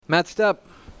Matt Stepp,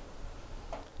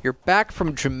 you're back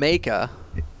from Jamaica.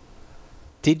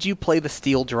 Did you play the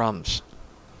steel drums?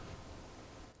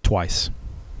 Twice.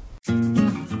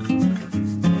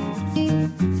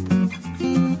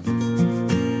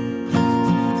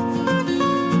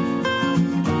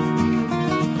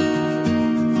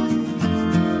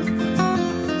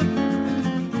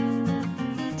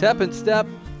 Tep and Step,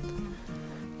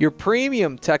 your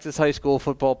premium Texas high school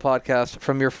football podcast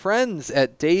from your friends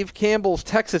at Dave Campbell's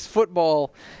Texas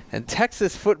Football and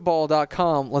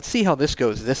TexasFootball.com. Let's see how this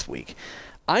goes this week.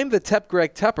 I'm the Tep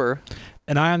Greg Tepper.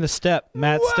 And I am the Step,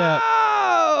 Matt Stepp.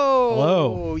 Whoa!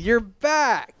 Hello. You're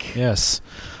back. Yes.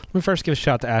 Let me first give a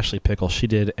shout out to Ashley Pickle. She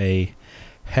did a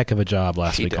heck of a job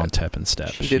last week on Tep and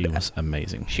Step. She was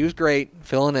amazing. She was great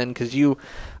filling in because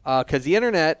the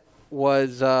internet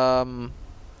was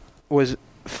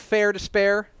fair to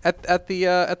spare at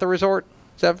the resort.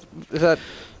 Is that?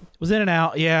 It was in and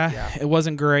out. Yeah. It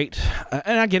wasn't great,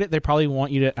 and I get it. They probably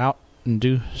want you to out and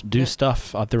do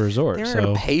stuff at the resort. They're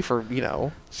going to pay for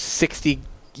 60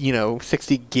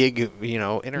 gig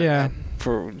internet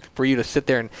for you to sit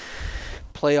there and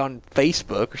play on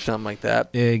Facebook or something like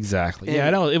that. Exactly. Yeah, I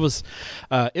know it was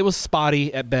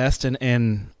spotty at best,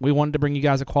 and we wanted to bring you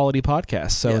guys a quality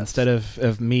podcast. So instead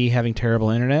of me having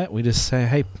terrible internet, we just say,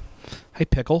 hey,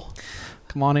 Pickle,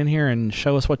 come on in here and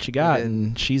show us what you got.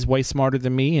 And she's way smarter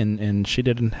than me, and she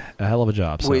did a hell of a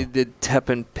job. So. We did Tep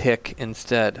and Pick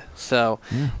instead. So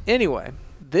anyway,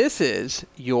 this is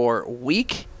your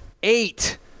Week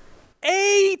 8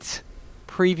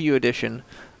 preview edition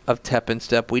of Tep and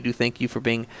Step. We do thank you for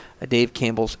being a Dave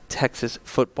Campbell's Texas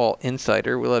Football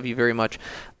Insider. We love you very much.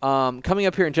 Coming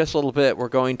up here in just a little bit, we're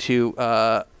going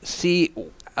to see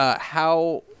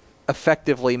how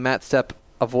effectively Matt Stepp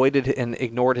avoided and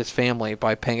ignored his family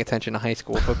by paying attention to high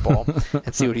school football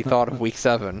and see what he thought of Week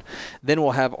 7. Then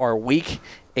we'll have our Week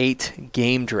 8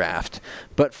 game draft.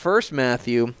 But first,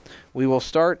 Matthew, we will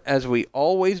start, as we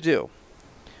always do,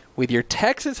 with your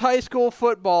Texas high school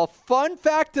football fun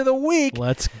fact of the week.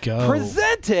 Let's go.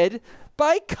 Presented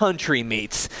by Country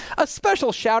Meats. A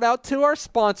special shout out to our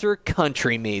sponsor,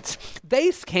 Country Meats.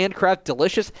 They handcraft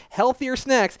delicious, healthier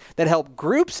snacks that help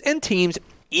groups and teams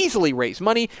easily raise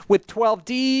money with 12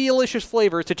 delicious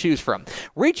flavors to choose from.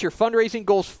 Reach your fundraising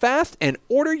goals fast and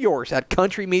order yours at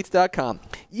countrymeats.com.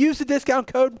 Use the discount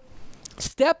code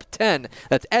STEP10,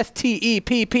 that's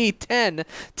STEPP 10,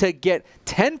 to get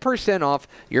 10% off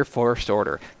your first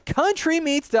order.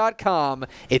 Countrymeats.com.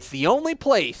 It's the only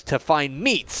place to find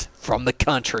meats from the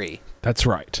country. That's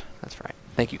right.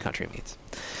 Thank you, Country Meats.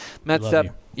 Matt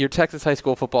Stepp, your Texas high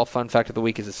school football fun fact of the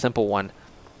week is a simple one.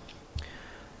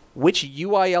 Which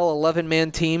UIL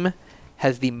 11-man team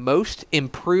has the most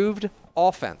improved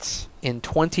offense in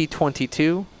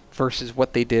 2022 versus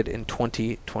what they did in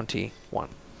 2021?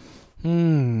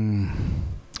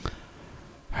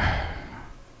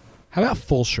 How about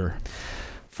Fulshire?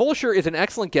 Fulshire is an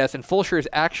excellent guess, and Fulshire is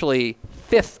actually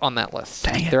 5th on that list.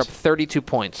 Dang it. They're up 32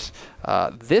 points.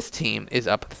 This team is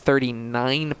up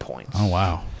 39 points. Oh,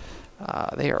 wow.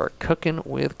 They are cooking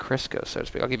with Crisco, so to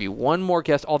speak. I'll give you one more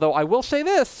guess, although I will say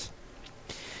this.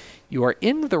 You are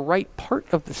in the right part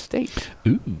of the state.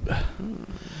 Ooh.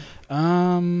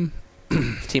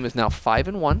 This team is now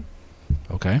 5-1.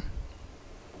 Okay.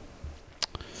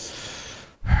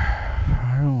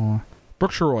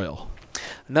 Brookshire Royal.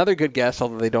 Another good guess,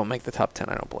 although they don't make the top 10,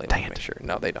 I don't believe. Dang it. Make sure.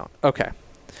 No, they don't. Okay.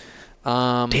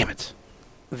 Damn it.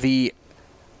 The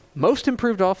most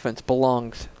improved offense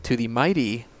belongs to the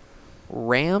mighty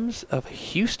Rams of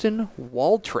Houston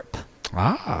Waltrip.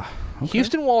 Okay.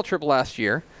 Houston Waltrip last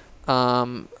year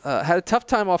had a tough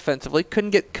time offensively.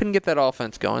 Couldn't get that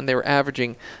offense going. They were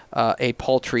averaging a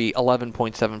paltry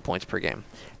 11.7 points per game.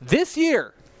 This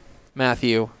year,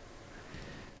 Matthew,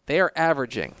 they are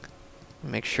averaging.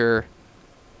 Make sure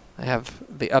I have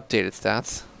the updated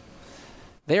stats.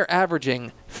 They are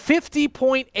averaging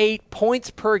 50.8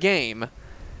 points per game.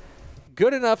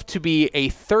 Good enough to be a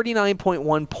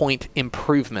 39.1 point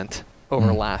improvement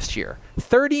over last year.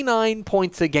 39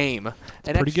 points a game. An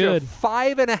pretty extra good.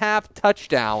 5.5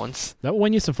 touchdowns. That will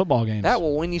win you some football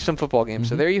games.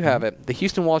 So there you have it. The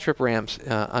Houston Waltrip Rams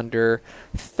under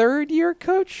third-year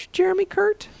coach Jeremy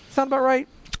Kurt. Sound about right?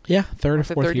 Yeah, third or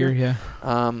fourth year, yeah.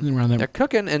 Around there. They're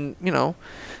cooking, and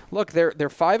look, they're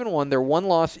 5-1. Their one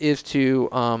loss is to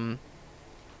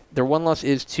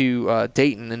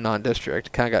Dayton in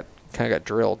non-district. Kind of got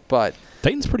drilled, but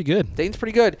Dayton's pretty good.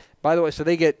 By the way, so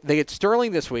they get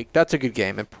Sterling this week. That's a good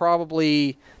game, and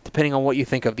probably depending on what you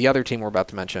think of the other team we're about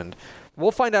to mention,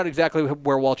 we'll find out exactly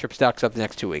where Waltrip stacks up the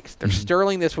next 2 weeks. There's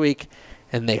Sterling this week,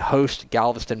 and they host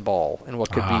Galveston Ball in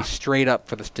what could be straight up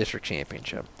for this district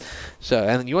championship. So,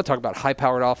 and you want to talk about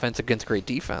high-powered offense against great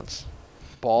defense.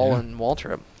 Ball and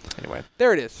Waltrip. Anyway,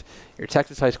 there it is. Your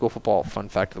Texas high school football fun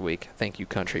fact of the week. Thank you,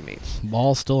 Country Meats.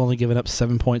 Ball's still only giving up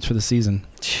 7 points for the season.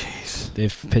 Jeez.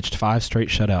 They've pitched 5 straight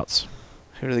shutouts.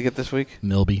 Who do they get this week?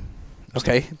 Milby.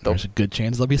 Okay. There's a good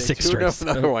chance there'll be 6 straight.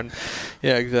 Another one.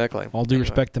 Yeah, exactly. All due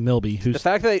respect to Milby. The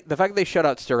fact that they shut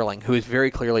out Sterling, who is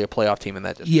very clearly a playoff team in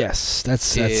that district. Yes,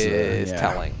 that's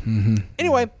telling. Mm-hmm.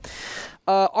 Anyway,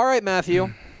 all right,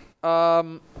 Matthew.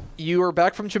 You are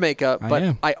back from Jamaica,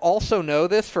 but I also know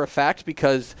this for a fact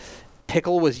because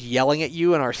Pickle was yelling at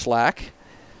you in our Slack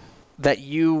that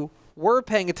you were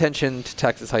paying attention to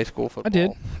Texas high school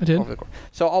football. I did.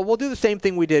 So we'll do the same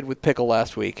thing we did with Pickle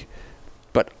last week,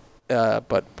 but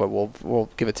we'll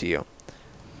give it to you.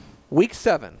 Week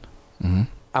 7. Mm-hmm.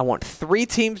 I want 3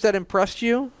 teams that impressed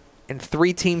you and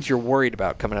 3 teams you're worried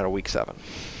about coming out of Week 7.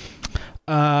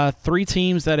 3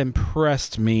 teams that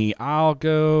impressed me. I'll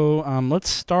go. Let's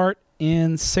start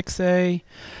in 6A.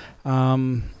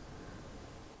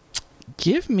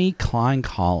 Give me Klein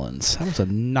Collins. That was a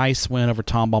nice win over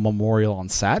Tomball Memorial on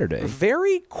Saturday.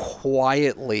 Very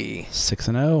quietly.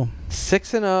 6-0.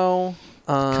 6-0.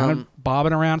 Kind of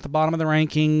bobbing around at the bottom of the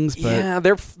rankings. But yeah,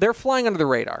 they're flying under the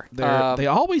radar. They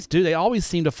always do. They always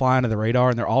seem to fly under the radar,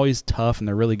 and they're always tough, and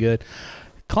they're really good.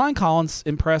 Klein Collins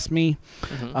impressed me.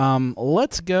 Mm-hmm.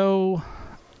 Let's go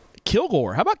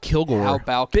Kilgore. How about Kilgore?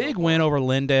 Big win over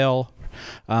Lindale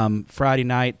Friday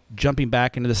night, jumping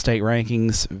back into the state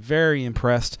rankings. Very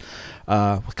impressed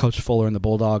with Coach Fuller and the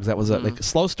Bulldogs. That was a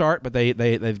slow start, but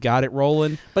they've got it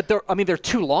rolling. But their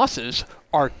 2 losses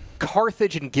are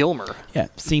Carthage and Gilmer. Yeah,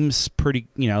 seems pretty.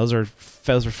 Those are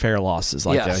fair losses.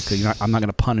 I'm not going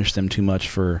to punish them too much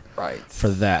for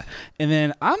that. And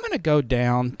then I'm going to go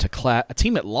down to a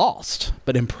team that lost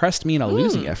but impressed me in a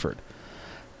losing effort.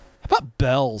 How about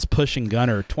Bells pushing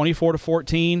Gunner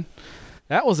 24-14?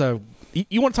 That was you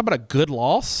want to talk about a good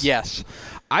loss? Yes,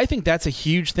 I think that's a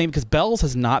huge thing because Bells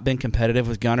has not been competitive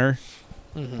with Gunner.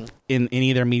 Mm-hmm. In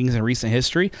any of their meetings in recent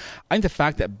history. I think the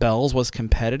fact that Bells was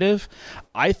competitive,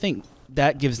 I think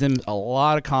that gives them a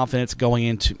lot of confidence going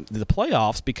into the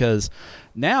playoffs because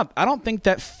now I don't think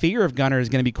that fear of Gunner is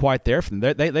going to be quite there for them.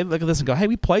 They look at this and go, hey,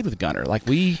 we played with Gunner. Like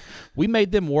we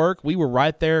made them work. We were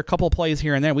right there. A couple of plays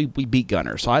here and there. We beat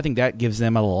Gunner. So I think that gives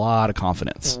them a lot of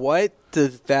confidence. What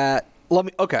does that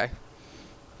okay.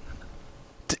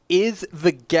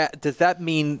 Does that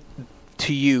mean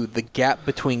to you, the gap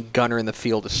between Gunner and the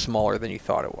field is smaller than you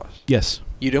thought it was? Yes.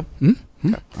 You do?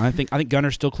 Mm-hmm. Okay. I think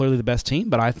Gunner's still clearly the best team,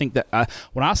 but I think that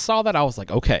when I saw that, I was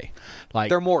like, okay, like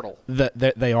they're mortal.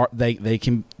 They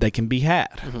can be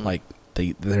had. Mm-hmm. Like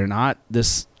they're not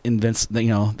this they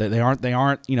aren't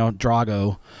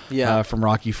Drago from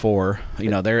Rocky IV.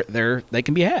 They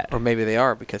can be had. Or maybe they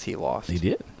are because he lost. They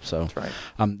did. So that's right.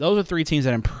 Those are 3 teams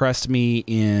that impressed me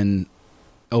in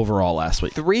overall last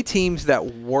week. 3 teams that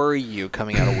worry you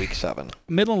coming out of Week 7.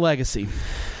 Midland Legacy.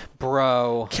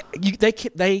 Bro,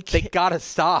 they gotta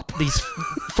stop these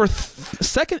for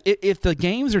second. If the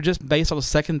games are just based on the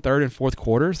second, third, and fourth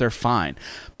quarters, they're fine.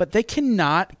 But they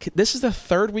cannot. This is the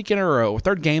 3rd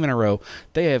game in a row.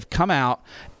 They have come out.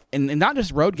 And not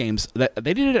just road games,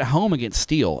 they did it at home against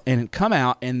Steele and come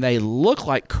out and they look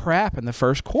like crap in the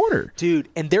first quarter. Dude,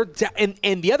 and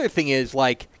and the other thing is,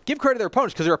 like, give credit to their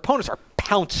opponents because their opponents are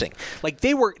pouncing. Like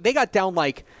they got down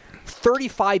like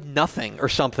 35-0 or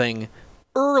something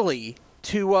early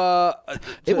to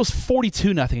it was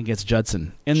 42-0 against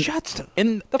Judson. In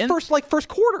the first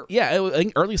quarter. Yeah, I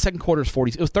think early second quarter is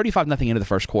 40. It was 35-0 into the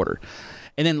first quarter.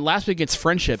 And then last week against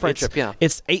Friendship,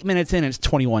 it's 8 minutes in and it's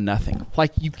 21-0.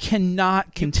 Like you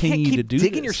cannot continue to do this.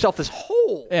 Digging yourself this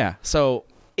hole. Yeah. So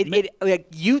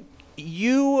you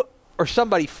or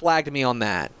somebody flagged me on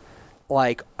that,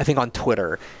 like I think on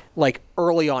Twitter, like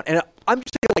early on, and I'm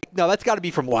just thinking, like, no, that's got to be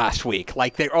from last week.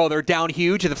 Like they're down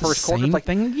huge in the first quarter. Same like,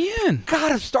 thing again.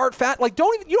 Gotta start fast. Like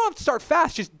you don't have to start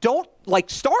fast. Just don't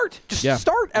start. Just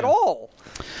start at all.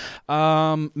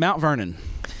 Mount Vernon.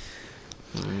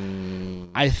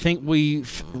 I think we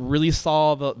really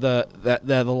saw the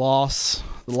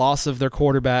loss of their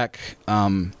quarterback.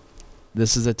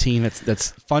 This is a team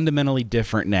that's fundamentally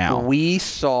different now. We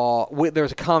saw there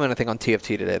was a comment I think on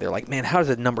TFT today. They're like, "Man, how does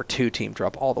a number 2 team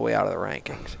drop all the way out of the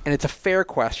rankings?" And it's a fair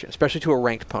question, especially to a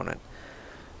ranked opponent.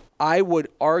 I would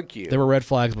argue there were red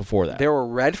flags before that. There were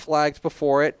red flags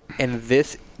before it, and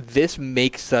this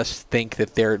makes us think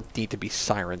that there need to be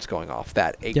sirens going off.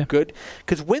 Good,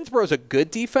 because Winsboro's a good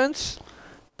defense,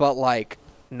 but like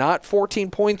not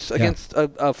 14 points against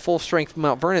a full strength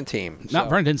Mount Vernon team. Mount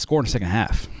Vernon didn't score in the second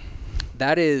half.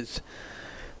 That is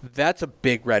That's a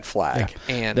big red flag.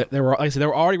 Yeah. And there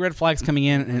were already red flags coming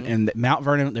in, and Mount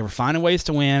Vernon, they were finding ways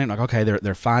to win. And like, okay,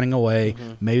 they're finding a way.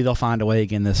 Maybe they'll find a way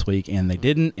again this week, and they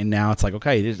didn't. And now it's like,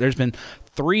 okay, there's been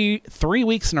three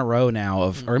weeks in a row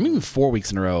now or maybe 4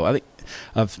 weeks in a row. I think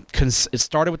it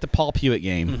started with the Paul Pewitt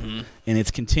game, and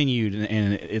it's continued,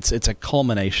 and it's a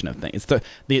culmination of things. It's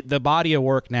the body of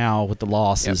work now with the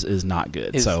loss is not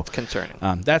good. It's concerning.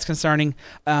 That's concerning.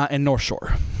 And North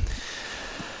Shore,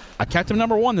 I kept them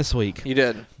number 1 this week. You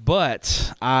did,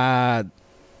 but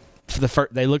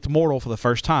they looked mortal for the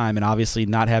first time, and obviously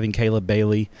not having Caleb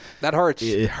Bailey, that hurts.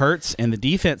 It hurts, and the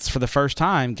defense for the first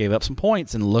time gave up some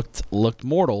points and looked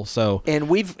mortal. So, and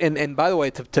and by the way,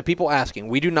 to people asking,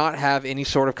 we do not have any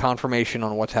sort of confirmation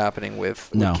on what's happening with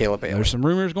Caleb Bailey. There's some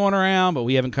rumors going around, but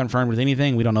we haven't confirmed with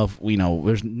anything. We don't know if we know.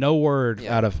 There's no word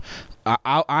out of.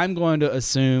 I'm going to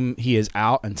assume he is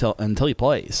out until he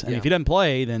plays, and if he doesn't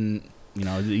play, then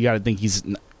you got to think he's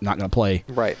not going to play.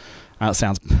 Right. That's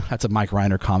a Mike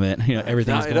Reiner comment.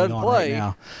 Everything's going on right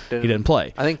now. He didn't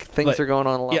play. I think things are going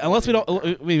on a lot. Yeah, unless we don't.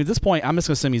 I mean, at this point, I'm just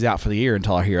going to assume he's out for the year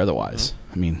until I hear otherwise.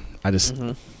 I mean, I just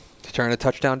turn to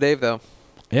Touchdown Dave though.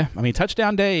 Yeah, I mean,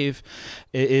 Touchdown Dave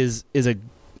is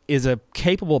a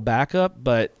capable backup,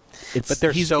 but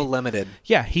he's so limited.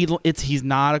 Yeah, he's a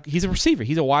receiver.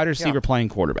 He's a wide receiver playing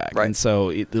quarterback, right? And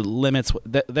so the limits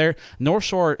there. North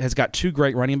Shore has got 2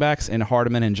 great running backs in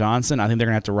Hardeman and Johnson. I think they're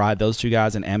gonna have to ride those 2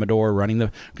 guys and Amador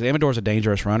because Amador's a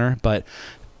dangerous runner, but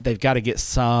they've got to get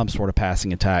some sort of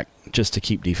passing attack just to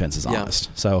keep defenses honest.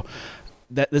 So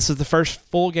this is the first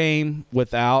full game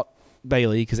without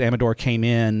Bailey because Amador came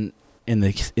in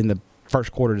the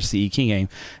first quarter to CE King game.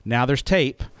 Now there's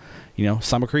tape.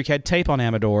 Summer Creek had tape on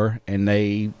Amador, and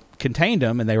they contained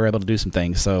him, and they were able to do some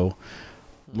things. So,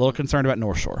 a little concerned about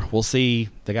North Shore. We'll see.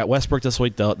 They got Westbrook this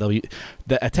week. The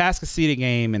Atascocita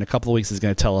game in a couple of weeks is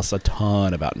going to tell us a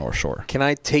ton about North Shore. Can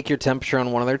I take your temperature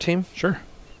on one of their team? Sure.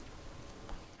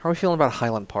 How are we feeling about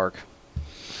Highland Park?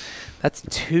 That's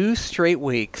 2 straight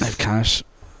weeks. They've kind of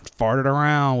farted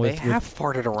around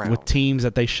with teams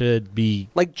that they should be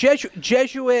like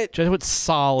Jesuit's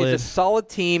solid. It's a solid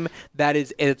team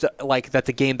that's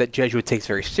a game that Jesuit takes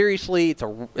very seriously.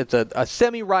 It's a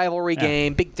semi rivalry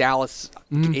game, big Dallas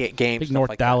game, big North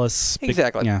like Dallas,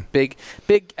 exactly. Big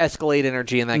Escalade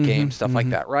energy in that game, stuff like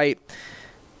that, right?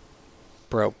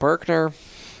 Bro,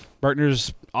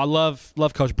 Berkner's. I love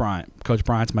Coach Bryant. Coach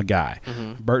Bryant's my guy.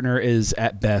 Berkner is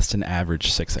at best an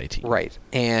average 6'18". Right,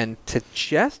 and to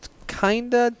just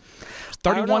kind of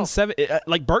 31-7.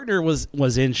 Like Berkner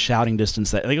was in shouting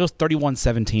distance. I think it was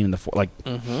 31-17 in the fourth.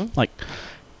 Like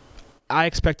I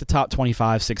expect a top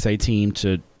 25 6A team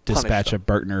to dispatch a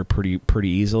Berkner pretty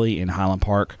easily in Highland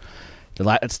Park.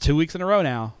 It's 2 weeks in a row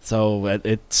now, so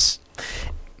it's.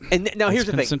 And now here's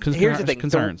the thing. Here's the thing.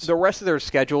 Concerns. The rest of their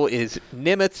schedule is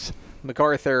Nimitz,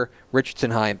 MacArthur, Richardson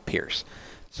High, and Pierce.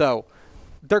 So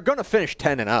they're going to finish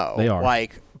 10-0. They are.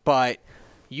 But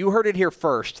you heard it here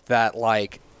first that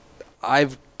I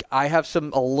have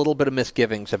a little bit of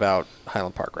misgivings about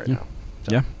Highland Park right now.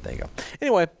 So, there you go.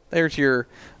 Anyway, there's your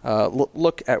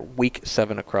look at Week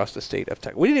 7 across the state of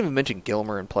Texas. We didn't even mention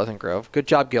Gilmer and Pleasant Grove. Good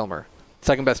job, Gilmer.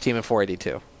 Second best team in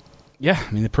 482. Yeah,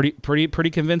 I mean, a pretty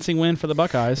convincing win for the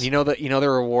Buckeyes. You know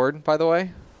their reward, by the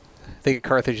way? They get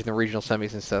Carthage in the regional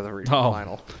semis instead of the regional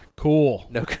final. Cool.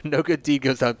 No good deed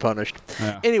goes unpunished.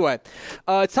 Yeah. Anyway,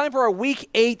 it's time for our Week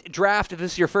 8 draft. If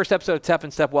this is your first episode of Step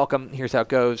and Step, welcome. Here's how it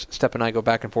goes. Step and I go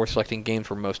back and forth selecting games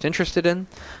we're most interested in.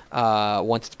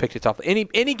 Once it's picked, it's off.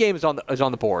 Any game is on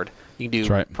the board. You can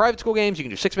do private school games. You can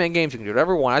do 6-man games. You can do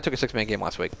whatever you want. I took a 6-man game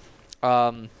last week.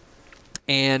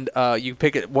 And you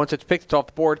pick it once it's picked, it's off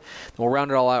the board. Then we'll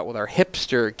round it all out with our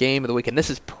hipster game of the week, and this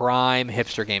is prime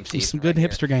hipster game season. Some good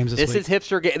hipster games this week.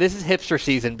 This is hipster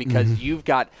season because you've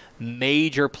got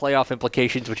major playoff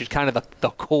implications, which is kind of the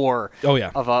core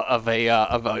of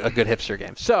a good hipster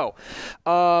game. So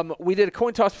we did a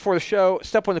coin toss before the show.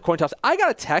 Step won the coin toss. I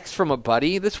got a text from a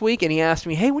buddy this week, and he asked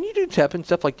me, "Hey, when you do Step and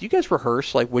stuff, do you guys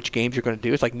rehearse which games you're going to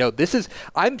do?" It's no,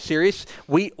 I'm serious.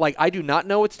 I do not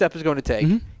know what Step is going to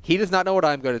take. He does not know what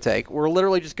I'm going to take. We're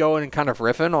literally just going and kind of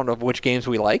riffing on which games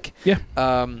we like. Yeah.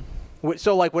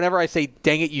 So whenever I say,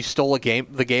 "Dang it, you stole the game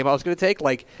I was going to take,"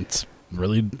 it's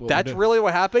really really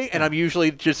what happened, and I'm usually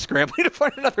just scrambling to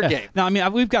find another game. No, I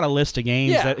mean we've got a list of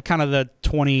games that kind of the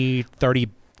 20, 30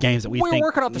 games that we're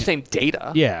working off the same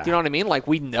data. Yeah. Do you know what I mean?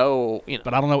 We know.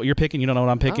 But I don't know what you're picking. You don't know what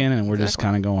I'm picking, and we're just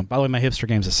kind of going. By the way, my hipster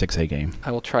game's a 6A game.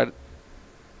 I will try to.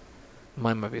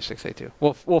 Mine might be a 6A too.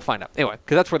 We'll find out. Anyway,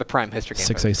 because that's where the prime history game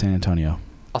 6A is. San Antonio.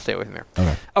 I'll stay with him there.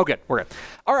 Okay. Oh, good. We're good.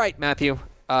 All right, Matthew.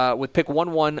 With pick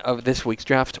 1-1 of this week's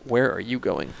draft, where are you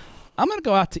going? I'm going to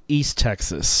go out to East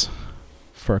Texas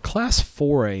for a Class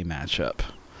 4A matchup.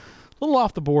 A little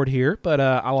off the board here, but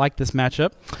I like this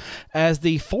matchup. As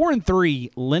the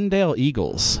 4-3 Lindale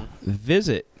Eagles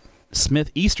visit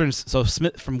Smith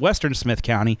from Western Smith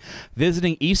County,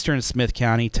 visiting Eastern Smith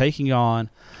County, taking on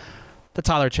the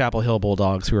Tyler Chapel Hill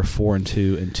Bulldogs, who are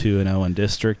 4-2 and 2-0 in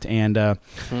district. And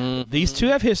these two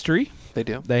have history. They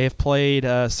do. They have played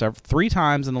 3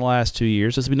 times in the last 2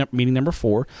 years. This will be meeting number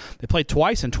 4. They played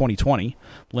twice in 2020.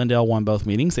 Lindale won both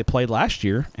meetings. They played last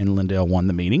year, and Lindale won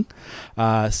the meeting.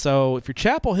 So if you're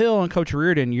Chapel Hill and Coach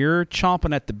Reardon, you're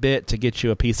chomping at the bit to get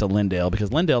you a piece of Lindale because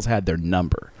Lindale's had their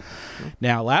number.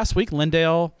 Now, last week,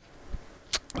 Lindale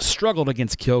struggled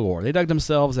against Kilgore. They dug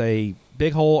themselves a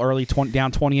big hole early,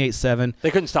 down 28-7. They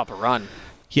couldn't stop a run.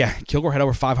 Yeah, Kilgore had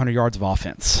over 500 yards of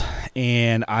offense.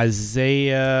 And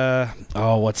Isaiah,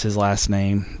 what's his last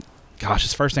name? Gosh,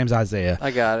 his first name's Isaiah.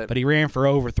 I got it. But he ran for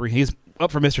over 3. He's up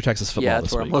for Mr. Texas football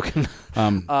this week. Yeah, that's where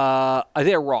I'm looking.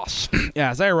 Isaiah Ross.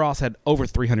 Yeah, Isaiah Ross had over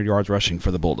 300 yards rushing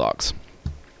for the Bulldogs.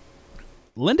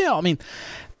 Lindale, I mean,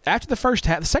 after the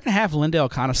second half, Lindale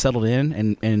kind of settled in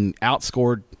and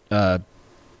outscored.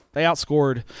 They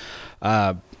outscored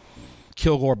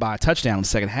Kilgore by a touchdown in the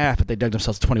second half, but they dug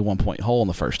themselves a 21-point hole in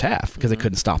the first half because they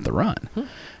couldn't stop the run.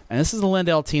 And this is a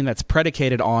Lindale team that's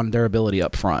predicated on their ability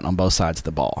up front on both sides of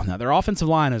the ball. Now, their offensive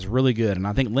line is really good, and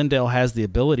I think Lindale has the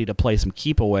ability to play some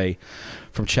keep away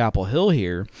from Chapel Hill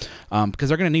here because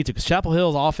they're going to need to. Because Chapel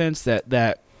Hill's offense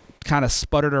that kind of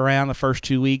sputtered around the first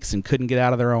 2 weeks and couldn't get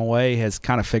out of their own way has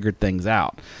kind of figured things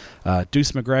out.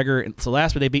 Deuce McGregor, so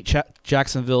last week they beat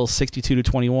Jacksonville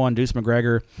 62-21. Deuce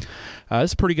McGregor, this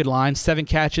is a pretty good line. 7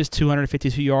 catches,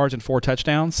 252 yards, and 4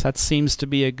 touchdowns. That seems to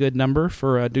be a good number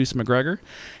for Deuce McGregor.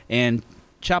 And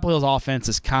Chapel Hill's offense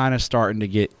is kind of starting to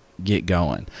get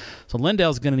going. So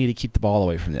Lindale's going to need to keep the ball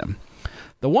away from them.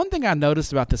 The one thing I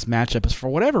noticed about this matchup is, for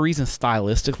whatever reason,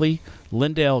 stylistically,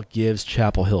 Lindale gives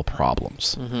Chapel Hill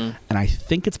problems. And I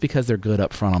think it's because they're good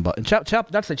up front. Not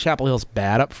to say Chapel Hill's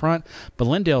bad up front, but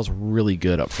Lindale's really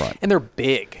good up front. And they're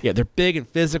big. Yeah, they're big and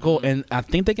physical, and I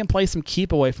think they can play some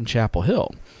keep away from Chapel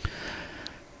Hill.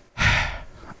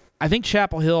 I think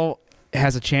Chapel Hill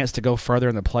has a chance to go further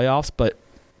in the playoffs, but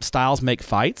styles make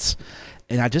fights.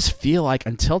 And I just feel like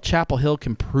until Chapel Hill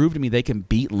can prove to me they can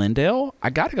beat Lindale, I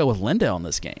got to go with Lindale in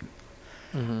this game.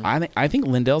 I think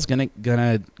Lindale's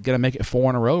gonna make it 4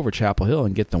 in a row over Chapel Hill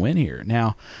and get the win here.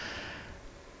 Now,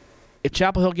 if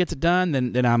Chapel Hill gets it done,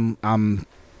 then I'm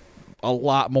a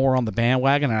lot more on the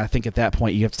bandwagon, and I think at that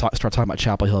point you have to start talking about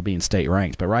Chapel Hill being state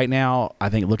ranked. But right now, I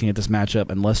think looking at this matchup,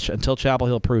 until Chapel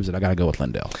Hill proves it, I got to go with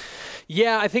Lindale.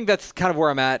 Yeah, I think that's kind of where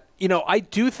I'm at. I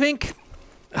do think.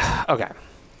 Okay.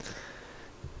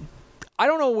 I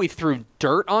don't know if we threw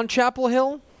dirt on Chapel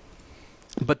Hill,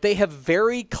 but they have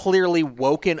very clearly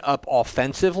woken up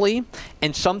offensively.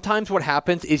 And sometimes what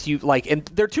happens is and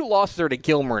their 2 losses are to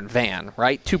Gilmer and Van,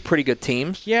 right? 2 pretty good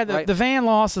teams. Yeah, right? the Van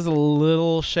loss is a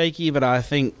little shaky, but I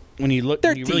think when you look,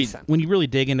 when you really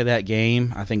dig into that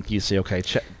game, I think you see, okay,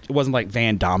 it wasn't like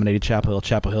Van dominated Chapel Hill.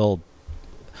 Chapel Hill,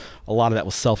 a lot of that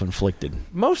was self-inflicted.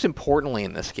 Most importantly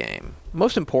in this game,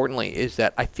 is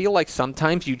that I feel like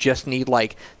sometimes you just need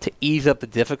to ease up the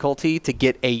difficulty to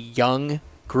get a young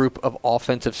group of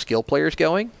offensive skill players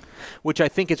going, which I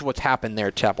think is what's happened there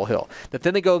at Chapel Hill. That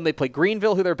then they go and they play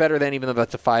Greenville, who they're better than, even though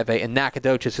that's a 5A, and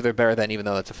Nacogdoches, who they're better than, even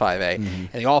though that's a 5A.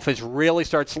 And the offense really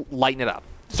starts lighting it up.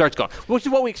 Starts going, which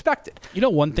is what we expected.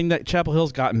 One thing that Chapel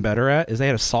Hill's gotten better at is they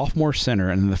had a sophomore center,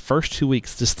 and in the first 2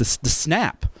 weeks, just the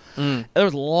snap. There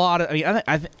was a lot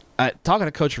of. Talking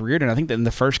to Coach Reardon, I think that in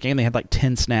the first game they had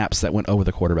 10 snaps that went over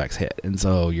the quarterback's head, and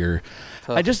so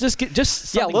just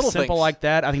something little simple things like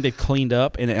that. I think they've cleaned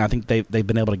up, and I think they've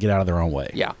been able to get out of their own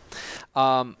way. Yeah,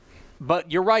 but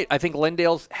you're right. I think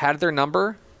Lindale's had their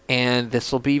number, and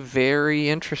this will be very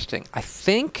interesting. I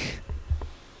think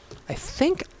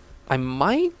I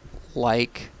might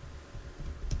like.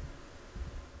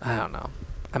 I don't know.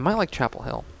 I might like Chapel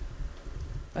Hill.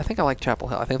 I think I like Chapel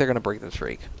Hill. I think they're going to break the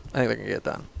streak. I think they're going to get it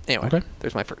done. Anyway, okay.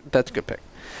 There's my first. That's a good pick.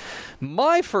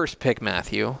 My first pick,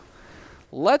 Matthew.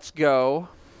 Let's go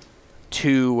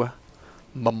to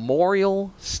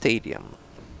Memorial Stadium.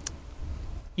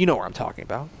 You know where I'm talking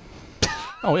about.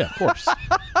 Oh, yeah, of course.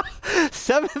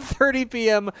 7:30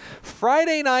 p.m.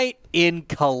 Friday night in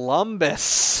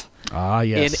Columbus. Ah,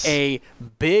 yes. In a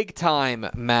big-time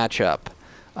matchup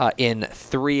in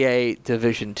 3A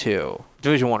Division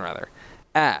 1 rather,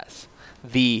 as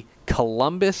the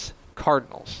Columbus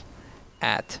Cardinals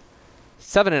at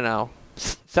 7-0.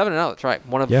 7-0, that's right.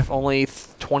 One of only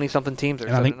 20-something teams that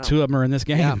are 7-0. I think 2 of them are in this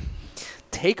game. Yeah.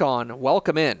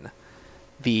 Welcome in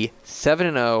the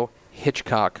 7-0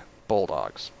 Hitchcock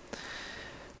Bulldogs.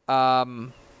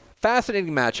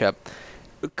 Fascinating matchup.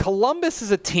 Columbus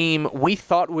is a team we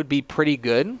thought would be pretty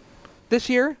good this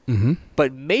year,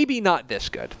 but maybe not this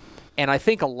good. And I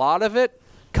think a lot of it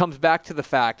comes back to the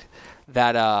fact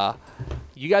that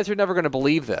you guys are never going to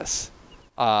believe this.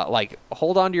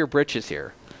 Hold on to your britches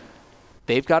here.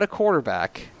 They've got a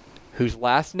quarterback whose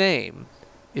last name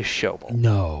is Schobel.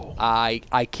 No.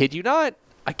 I kid you not.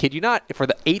 I kid you not. For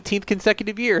the 18th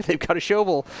consecutive year, they've got a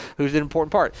Schobel who's an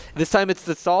important part. This time it's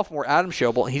the sophomore, Adam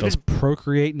Schobel. And Those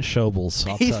procreating Schobels,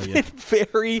 I'll tell you. He's been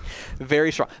very,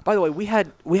 very strong. By the way, we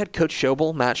had Coach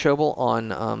Schobel, Matt Schobel,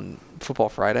 on Football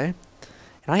Friday.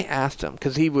 And I asked him,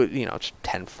 because he would, it's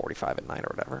 10:45 at night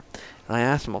or whatever. And I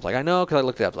asked him, I was like, I know, because I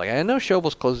looked it up. I was like, I know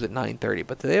Schobel's closes at 9:30,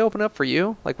 but do they open up for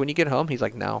you? Like, when you get home? He's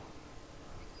like, no.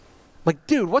 Like,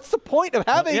 dude, what's the point of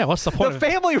having the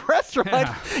family restaurant?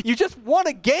 Yeah. You just won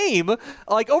a game,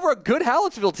 over a good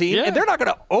Hallettsville team, and they're not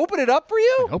going to open it up for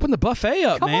you? Open the buffet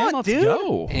up, Come man. on, Let's dude.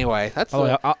 go. Anyway, that's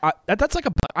that's like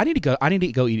I need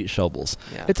to go eat at Schobel's.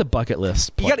 Yeah. It's a bucket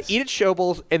list place. You got to eat at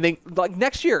Schobel's, and then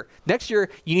next year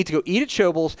you need to go eat at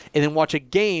Schobel's and then watch a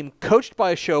game coached by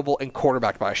a Schobel and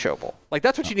quarterbacked by a Schobel.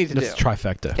 That's what you need to do. That's a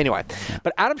trifecta. Anyway,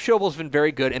 but Adam Schobel's been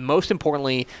very good, and most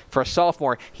importantly, for a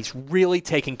sophomore, he's really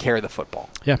taking care of the football.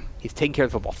 Yeah. He's taking care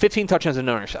of the football. 15 touchdowns and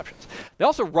no interceptions. They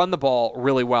also run the ball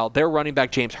really well. Their running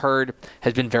back, James Hurd,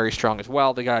 has been very strong as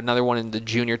well. They got another one in the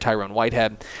junior, Tyrone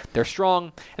Whitehead. They're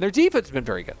strong, and their defense has been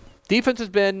very good. Defense has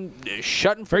been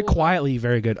shutting very quietly,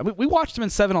 very good. I mean, we watched them in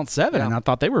 7-on-7, and I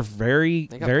thought they were very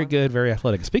good, very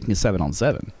athletic. Speaking of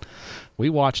 7-on-7, we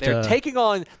watched. They're taking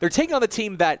on the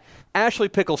team that Ashley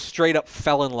Pickle straight up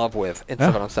fell in love with in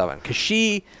 7-on-7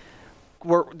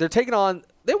 because they're taking on.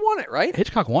 They won it, right?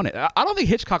 Hitchcock won it. I don't think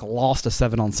Hitchcock lost a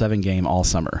 7-on-7 game all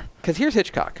summer. Because here's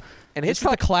Hitchcock, and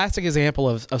Hitchcock is a classic example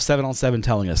of 7-on-7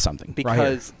 telling us something.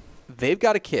 Because they've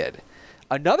got a kid,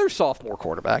 another sophomore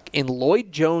quarterback in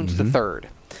Lloyd Jones III,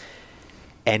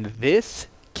 and this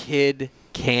kid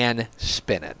can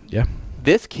spin it. Yeah,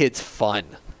 this kid's fun.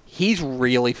 He's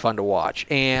really fun to watch.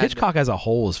 And Hitchcock as a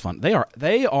whole is fun. They are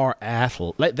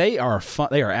athletic. They are fun.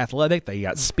 They are athletic. They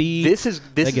got speed.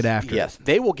 They get after it. Yes,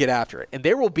 they will get after it, and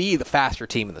they will be the faster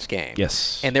team in this game.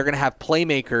 Yes, and they're going to have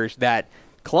playmakers that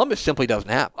Columbus simply doesn't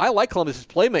have. I like Columbus's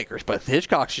playmakers, but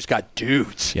Hitchcock's just got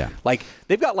dudes. Yeah,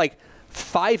 they've got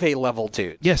 5A level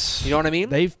dudes. Yes, you know what I mean.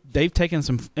 They've taken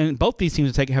some, and both these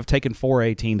teams have taken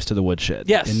 4A teams to the woodshed.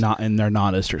 Yes, in their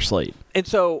non-Easter slate. And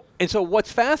so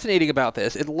what's fascinating about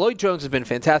this is Lloyd Jones has been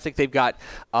fantastic. They've got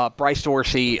Bryce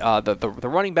Dorsey, the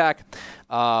running back.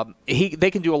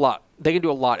 They can do a lot. They can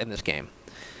do a lot in this game.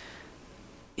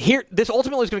 Here, this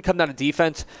ultimately is going to come down to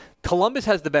defense. Columbus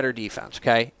has the better defense,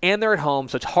 okay, and they're at home,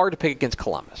 so it's hard to pick against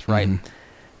Columbus, right?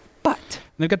 But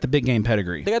they've got the big game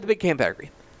pedigree.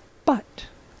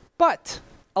 But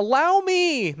allow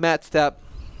me, Matt Stepp,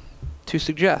 to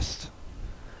suggest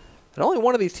that only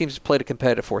one of these teams has played a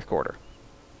competitive fourth quarter.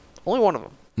 Only one of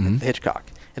them, Hitchcock,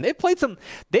 and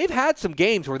they've had some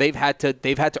games where they've had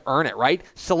to earn it, right?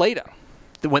 Salado,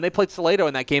 when they played Salado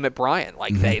in that game at Bryan,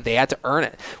 they had to earn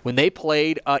it. When they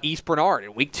played East Bernard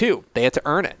in week 2, they had to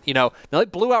earn it. Now they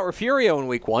blew out Refugio in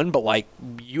week 1, but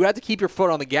you had to keep your foot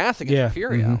on the gas against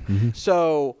Refugio.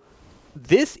 So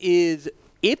this is.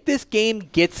 If this game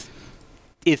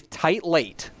is tight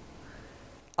late,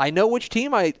 I know which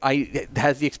team I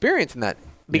has the experience in that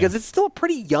because it's still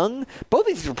pretty young. Both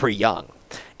of these are pretty young,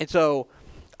 and so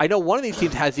I know one of these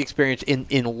teams has the experience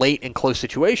in late and close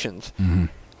situations.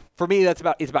 For me, it's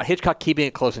about Hitchcock keeping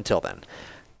it close until then.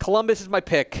 Columbus is my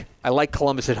pick. I like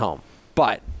Columbus at home,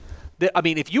 but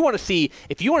if you want to see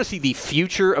the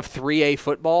future of 3A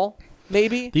football.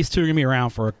 Maybe these two are gonna be around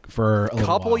for a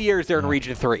couple of years. They're in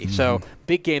Region 3, so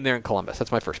big game there in Columbus.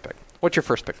 That's my first pick. What's your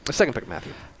first pick? My second pick,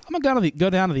 Matthew. I'm gonna go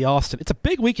down to the Austin. It's a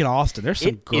big week in Austin. There's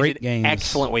some great games.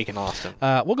 Excellent week in Austin.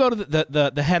 We'll go to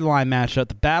the headline matchup,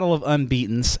 the Battle of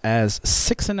Unbeatens, as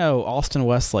 6-0 Austin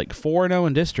Westlake, 4-0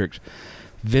 in district,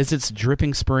 visits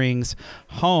Dripping Springs,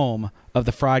 home of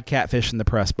the fried catfish in the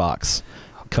press box.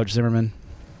 Coach Zimmerman.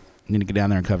 Need to get down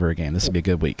there and cover a game. This would be a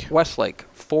good week. Westlake,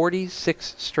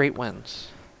 46 straight wins.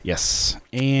 Yes,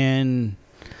 and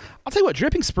I'll tell you what,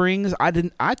 Dripping Springs.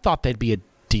 I thought they'd be a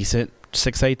decent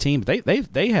 6A team. But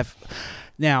they have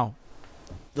now.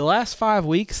 The last 5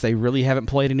 weeks, they really haven't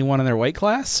played anyone in their weight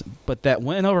class. But that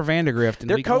win over Vandergrift in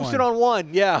they're week coasting 1, on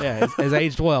one. Yeah, has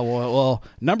aged well. Well,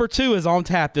 number 2 is on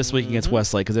tap this week against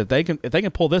Westlake because if they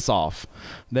can pull this off,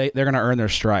 they're going to earn their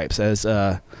stripes as.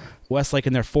 Westlake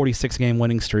in their 46-game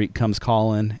winning streak comes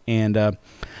calling. And I'll tell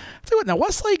you what, now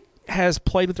Westlake has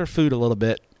played with their food a little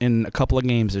bit in a couple of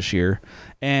games this year.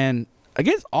 And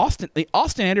against Austin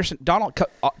Anderson,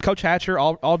 Coach Hatcher,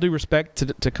 all due respect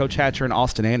to Coach Hatcher and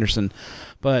Austin Anderson,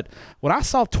 but when I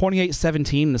saw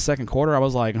 28-17 in the second quarter, I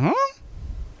was like, huh?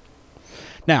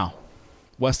 Now,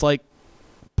 Westlake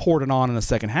poured it on in the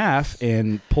second half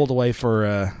and pulled away for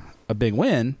a big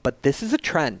win. But this is a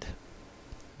trend.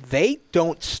 They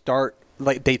don't start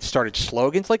like they started slow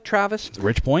against Lake Travis.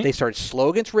 Ridge Point. They started slow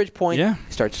against Ridge Point. Yeah.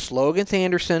 They started slow against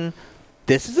Anderson.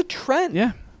 This is a trend.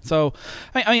 Yeah. So,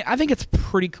 I think it's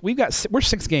pretty. We're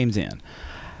 6 games in.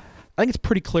 I think it's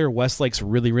pretty clear Westlake's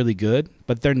really, really good,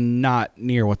 but they're not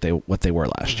near what they were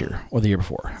last year or the year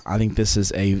before. I think this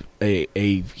is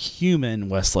a human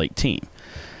Westlake team.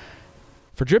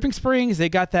 For Dripping Springs, they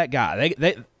got that guy.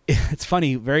 It's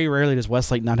funny. Very rarely does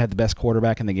Westlake not have the best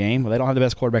quarterback in the game. Well, they don't have the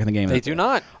best quarterback in the game. They do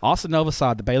not. Austin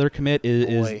Novosad, the Baylor commit,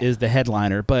 is the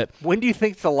headliner. But when do you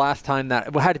think the last time that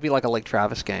it had to be like a Lake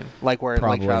Travis game, like where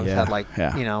Lake Travis had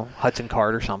Hudson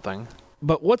Card or something?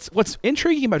 But what's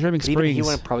intriguing about Dripping Springs? He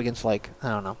went probably against I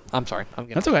don't know. I'm sorry.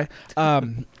 That's okay.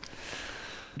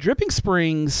 Dripping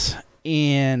Springs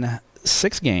in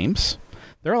 6 games,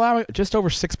 they're allowing just over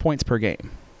 6 points per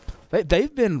game.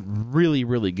 They've been really,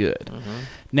 really good. Mm-hmm.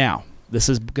 Now, this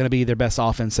is going to be their best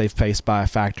offense they've faced by a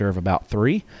factor of about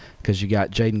 3 because you got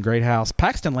Jaden Greathouse.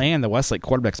 Paxton Land, the Westlake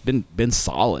quarterback's been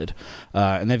solid.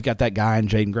 And they've got that guy in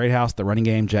Jaden Greathouse. The running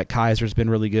game, Jack Kaiser's been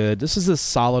really good. This is a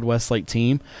solid Westlake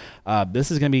team. This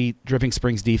is going to be Dripping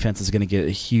Springs defense is going to get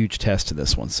a huge test to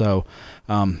this one. So,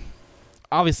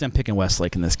 obviously I'm picking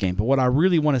Westlake in this game. But what I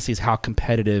really want to see is how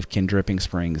competitive can Dripping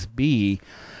Springs be.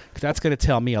 That's going to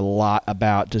tell me a lot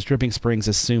about, does Dripping Springs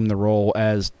assume the role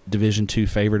as Division II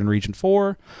favorite in Region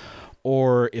 4?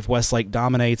 Or if Westlake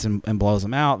dominates and blows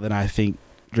them out, then I think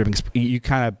you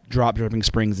kind of drop Dripping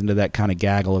Springs into that kind of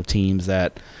gaggle of teams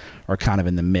that are kind of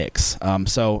in the mix.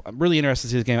 So I'm really interested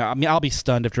to see this game. I mean, I'll be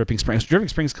stunned if Dripping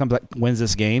Springs comes back, wins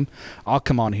this game. I'll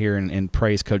come on here and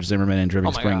praise Coach Zimmerman and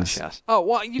Dripping Springs. Gosh, yes. Oh,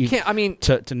 well, you can't. I mean,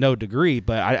 to no degree,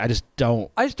 but I just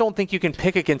don't. I just don't think you can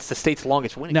pick against the state's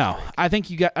longest winning. No, I think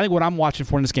what I'm watching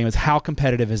for in this game is how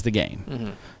competitive is the game.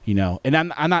 Mm-hmm. And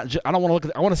I'm not. I don't want to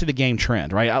look. I want to see the game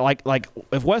trend, right? I like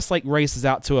if Westlake races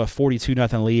out to a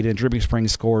 42-0 lead and Dripping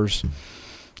Springs scores,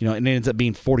 and it ends up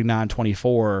being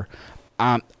 49-24.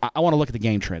 I want to look at the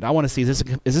game trend. I want to see, is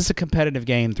this a competitive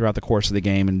game throughout the course of the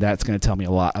game, and that's going to tell me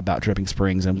a lot about Dripping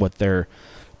Springs and what their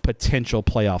potential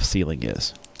playoff ceiling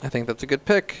is. I think that's a good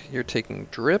pick. You're taking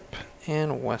Drip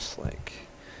and Westlake.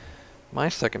 My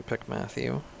second pick,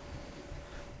 Matthew.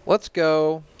 Let's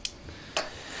go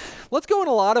in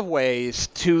a lot of ways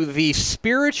to the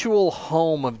spiritual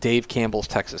home of Dave Campbell's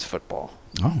Texas football.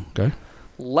 Oh, okay.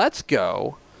 Let's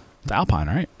go. It's Alpine,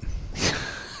 right?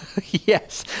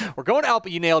 Yes. We're going to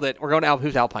Alpine. You nailed it. We're going to Alpine.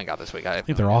 Who's Alpine got this week? I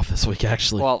think they're off this week,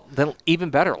 actually. Well, then even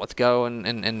better. Let's go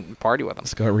and party with them.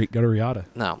 Let's go to Riata.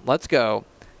 No, let's go.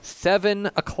 7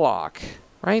 o'clock,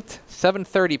 right?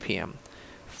 7:30 p.m.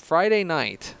 Friday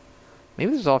night.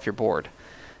 Maybe this is off your board.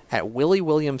 At Willie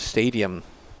Williams Stadium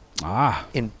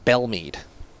in Belmead.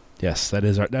 Yes, that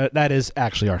is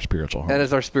actually our spiritual home. That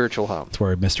is our spiritual home. That's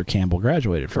where Mr. Campbell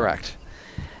graduated from. Correct.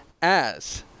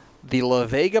 As the La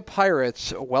Vega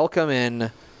Pirates welcome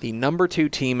in the number 2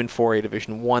 team in 4A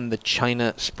Division 1, the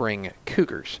China Spring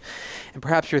Cougars. And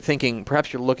perhaps you're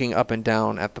looking up and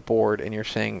down at the board and you're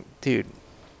saying, dude,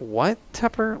 what,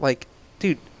 Tepper? Like,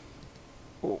 dude,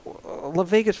 La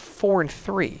Vega's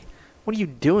 4-3. What are you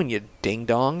doing, you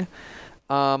ding-dong?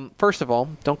 First of all,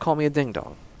 don't call me a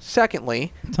ding-dong.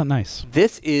 Secondly, it's not nice.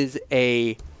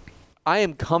 I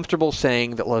am comfortable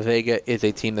saying that La Vega is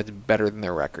a team that's better than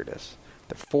their record is.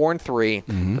 They're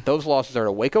 4-3, but those losses are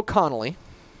to Waco Connolly,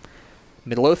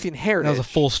 Midlothian Heritage. That was a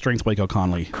full-strength Waco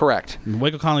Connolly. Correct.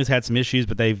 Waco Connolly's had some issues,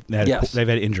 but they've had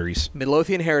injuries.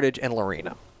 Midlothian Heritage and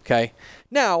Lorena. Okay.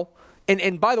 Now,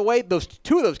 and by the way, those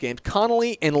 2 of those games,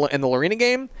 Connolly and the Lorena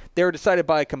game, they were decided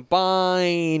by a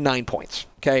combined 9 points.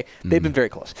 Okay, they've been very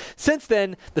close. Since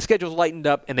then, the schedule's lightened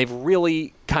up, and they've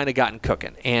really kind of gotten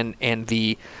cooking. And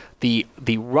the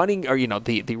running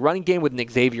the running game with Nick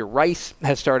Xavier Rice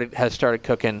has started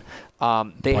cooking.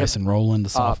 Bryson Rowland,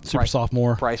 the super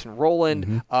sophomore. Bryson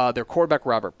Rowland. Their quarterback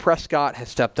Robert Prescott has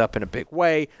stepped up in a big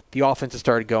way. The offense has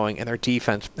started going, and their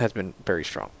defense has been very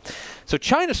strong. So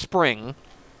China Spring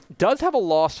does have a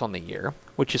loss on the year,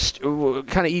 which is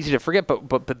kind of easy to forget,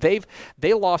 but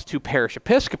they lost to Parish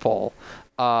Episcopal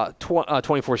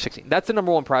 24-16. That's the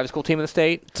number 1 private school team in the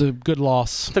state. It's a good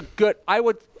loss. It's a good. I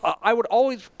would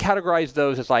always categorize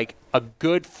those as like a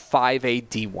good 5A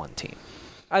D1 team.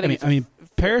 I mean,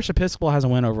 Parish Episcopal has a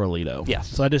win over Aledo. Yes.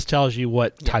 So that just tells you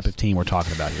what type of team we're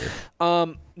talking about here.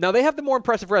 Now, they have the more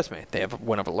impressive resume. They have a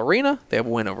win over Lorena. They have a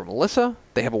win over Melissa.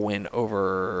 They have a win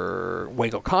over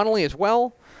Waco Connolly as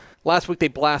well. Last week, they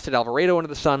blasted Alvarado into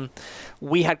the sun.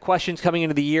 We had questions coming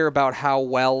into the year about how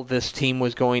well this team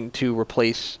was going to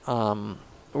replace their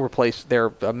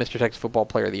Mr. Texas Football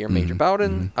Player of the Year, Major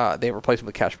Bowden. They replaced him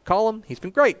with Cash McCollum. He's been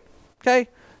great. Okay?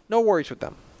 No worries with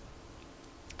them.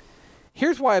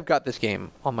 Here's why I've got this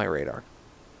game on my radar.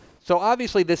 So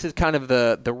obviously this is kind of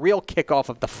the real kickoff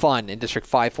of the fun in District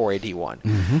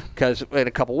 5-4AD1. Because in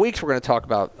a couple weeks we're going to talk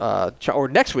about, or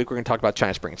next week we're going to talk about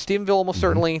China Spring and Stephenville almost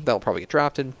certainly. They'll probably get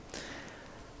drafted.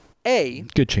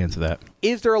 Good chance of that.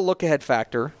 Is there a look-ahead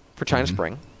factor for China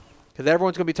Spring? Because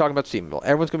everyone's going to be talking about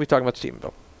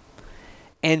Stephenville.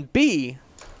 And B,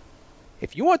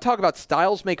 if you want to talk about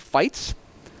styles make fights,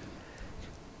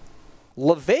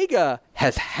 La Vega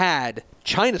has had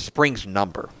China Spring's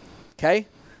number. Okay?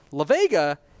 La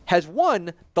Vega has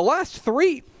won the last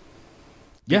 3.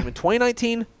 Yeah. In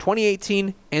 2019,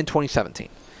 2018, and 2017.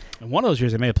 And one of those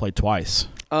years they may have played twice.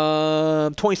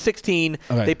 2016,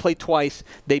 they played twice.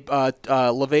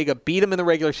 La Vega beat them in the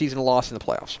regular season and lost in the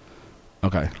playoffs.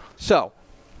 Okay. So,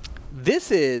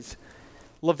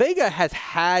 La Vega has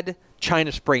had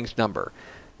China Spring's number.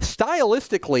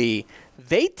 Stylistically,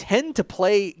 they tend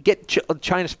to get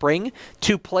China Spring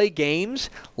to play games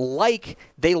like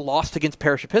they lost against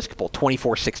Parish Episcopal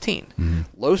 24-16.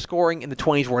 Low scoring in the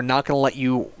 20s. We're not going to let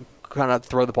you kind of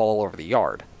throw the ball all over the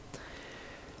yard.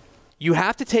 You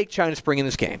have to take China Spring in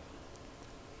this game.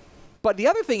 But the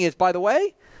other thing is, by the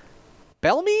way,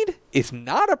 Belmead is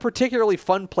not a particularly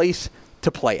fun place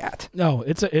to play at. No,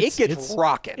 it gets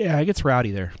rocking. Yeah, it gets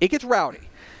rowdy there. It gets rowdy.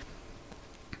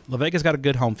 La Vega's got a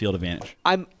good home field advantage.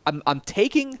 I'm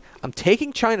taking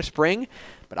China Spring,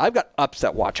 but I've got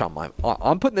upset watch on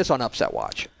I'm putting this on upset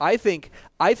watch. I think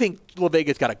La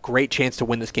Vega's got a great chance to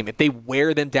win this game if they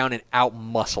wear them down and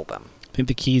out-muscle them. I think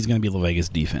the key is going to be La Vega's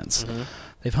defense.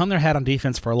 They've hung their hat on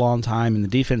defense for a long time, and the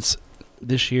defense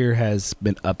this year has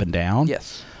been up and down.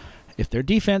 Yes. If their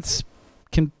defense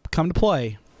can come to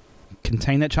play,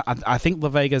 contain that, I think La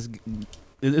Vega's.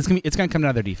 It's going to come down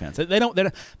to their defense.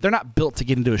 They're not built to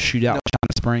get into a shootout with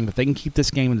China Spring, but if they can keep this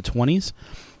game in the 20s,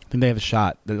 I think they have a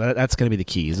shot. That's going to be the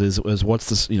keys. Is what's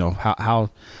this?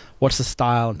 What's the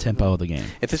style and tempo of the game?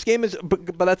 If this game is,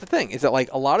 but that's the thing is that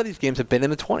like a lot of these games have been in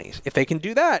the 20s. If they can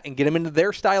do that and get them into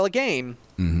their style of game,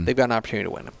 they've got an opportunity to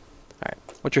win them. All right,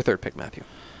 what's your third pick, Matthew?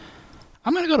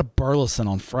 I'm going to go to Burleson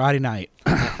on Friday night.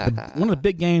 One of the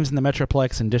big games in the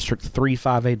Metroplex in District 3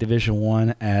 5A Division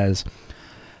 1 as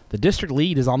the district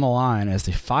lead is on the line as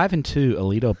the 5-2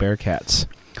 Aledo Bearcats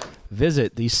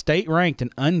visit the state-ranked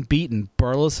and unbeaten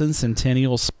Burleson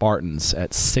Centennial Spartans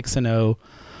at 6-0,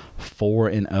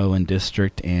 4-0 in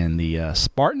district. And the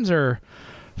Spartans are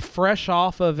fresh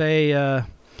off of a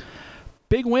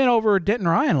big win over Denton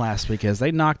Ryan last week as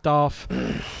they knocked off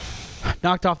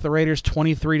the Raiders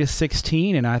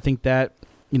 23-16, and I think that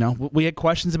we had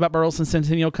questions about Burleson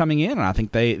Centennial coming in, and I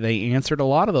think they answered a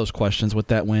lot of those questions with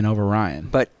that win over Ryan.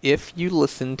 But if you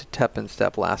listened to Tep and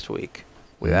Step last week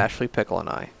with Ashley Pickle and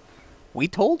I, we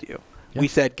told you. Yeah. We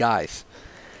said, guys,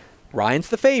 Ryan's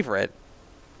the favorite,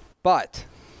 but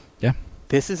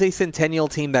this is a Centennial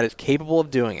team that is capable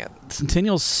of doing it.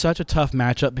 Centennial's such a tough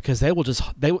matchup because they will just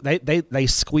they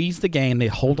squeeze the game. They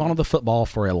hold on to the football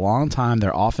for a long time.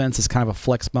 Their offense is kind of a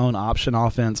flex bone option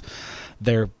offense.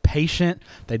 They're patient.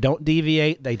 They don't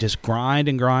deviate. They just grind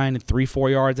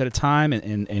 3-4 yards at a time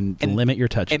and limit your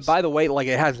touches. And by the way, like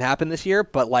it hasn't happened this year,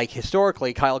 but like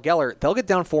historically, Kyle Geller, they'll get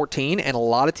down 14, and a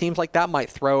lot of teams like that might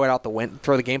throw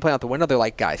the game plan out the window. They're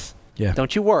like, guys,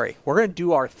 don't you worry. We're going to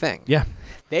do our thing. Yeah.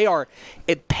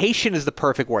 Patient is the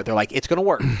perfect word. They're like, it's going to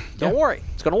work. Don't worry.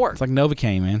 It's going to work. It's like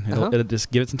Novocaine, man. It'll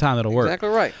just give it some time. It'll work. Exactly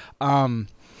right.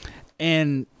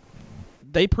 And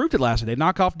they proved it last week. They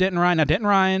knock off Denton Ryan. Now, Denton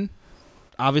Ryan,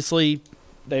 obviously,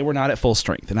 they were not at full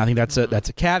strength. And I think that's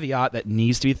a caveat that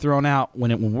needs to be thrown out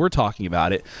when we're talking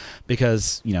about it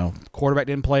because, quarterback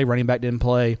didn't play, running back didn't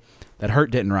play. That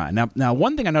hurt Denton Ryan. Now,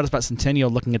 one thing I noticed about Centennial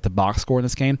looking at the box score in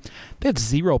this game, they had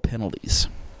 0 penalties.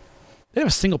 They didn't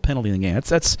have a single penalty in the game.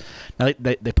 Now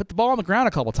they put the ball on the ground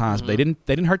a couple times, but they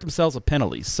didn't hurt themselves with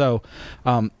penalties. So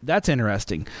that's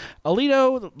interesting.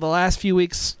 Aledo, the last few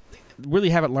weeks,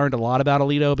 really haven't learned a lot about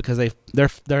Aledo because they're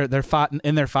in their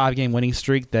 5-game winning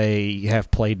streak. They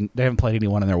haven't played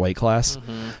anyone in their weight class.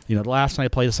 The last time they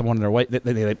played someone in their weight,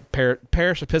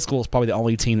 Parish Episcopal is probably the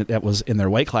only team that was in their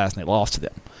weight class and they lost to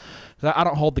them. I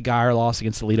don't hold the Geyer loss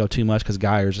against Aledo too much because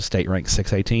Geyer is a state-ranked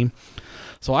 6A team.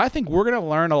 So I think we're going to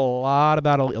learn a lot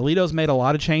about Alito's made a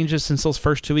lot of changes since those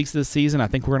first 2 weeks of the season. I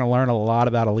think we're going to learn a lot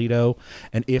about Alito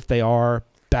and if they are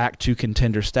back to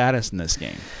contender status in this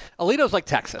game. Alito's like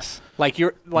Texas. Like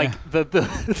you're like they're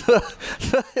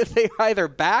either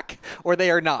back or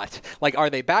they are not. Like, are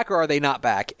they back or are they not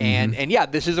back? And yeah,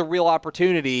 this is a real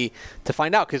opportunity to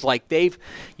find out because like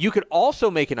you could also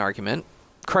make an argument.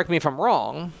 Correct me if I'm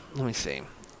wrong. Let me see.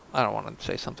 I don't want to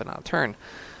say something out of turn.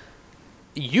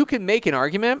 You can make an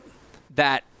argument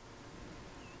that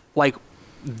like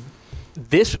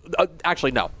this.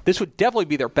 Actually, no. This would definitely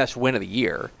be their best win of the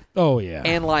year. Oh yeah.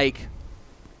 And like.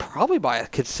 Probably by a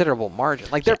considerable margin.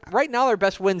 Like right now, their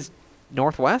best wins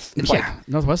Northwest. It's like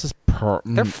Northwest is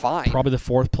they're fine. Probably the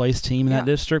fourth place team in that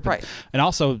district, right? And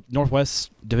also Northwest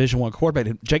Division I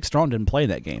quarterback Jake Strong didn't play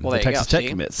that game. Well, the Texas Tech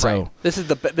commit. So this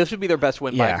would be their best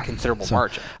win by a considerable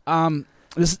margin.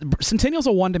 Centennial's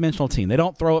a one-dimensional team. They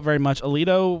don't throw it very much.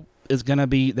 Alito is going to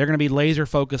be laser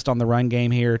focused on the run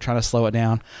game here, trying to slow it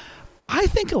down. I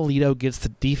think Alito gets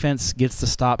the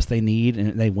stops they need,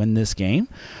 and they win this game.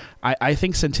 I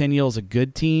think Centennial is a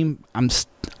good team. I'm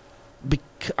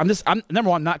number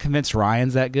one, not convinced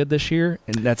Ryan's that good this year,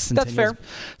 and that's fair.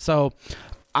 So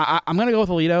I'm going to go with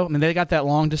Alito. I mean, they got that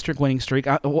long district winning streak.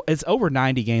 It's over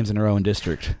 90 games in a row in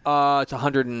district. It's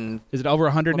 100. Is it over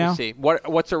 100 now? Let me see.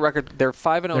 What's their record? They're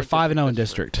 5-0. They're 5-0 in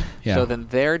district. Yeah. So then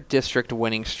their district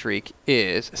winning streak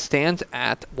stands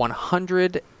at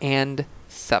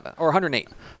 107 or 108.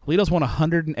 Alito's won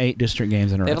 108 district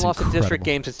games in a row. They haven't lost a district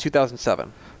game since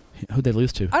 2007. Who'd they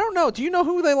lose to? I don't know. Do you know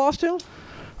who they lost to?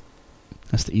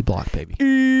 That's the E-Block, baby.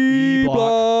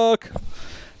 E-Block.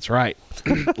 That's right.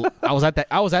 I was at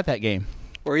that game.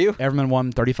 Were you? Everman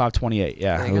won 35-28.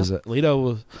 Yeah, it was.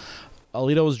 Alito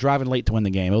was driving late to win the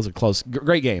game. It was a close,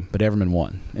 great game, but Everman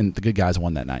won, and the good guys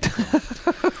won that night.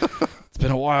 It's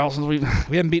been a while since we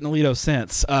haven't beaten Alito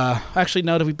since. Actually,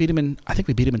 no, we beat him in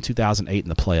 2008 in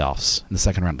the playoffs, in the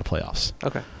second round of the playoffs.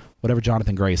 Okay. Whatever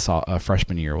Jonathan Gray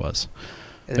freshman year was.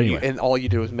 And all you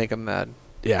do is make them mad.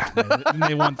 Yeah,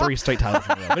 they won 3 state titles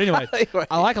in a row. But anyway,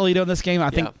 I like Alito in this game. I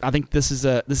think this is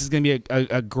going to be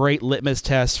a great litmus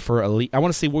test for Alito. I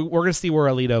want to see we're going to see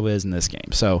where Alito is in this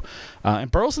game. So,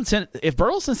 and if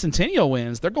Burleson Centennial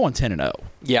wins, they're going 10-0.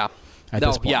 Yeah. At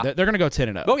this point, they're going to go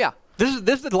 10-0. Oh yeah, this is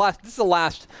the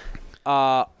last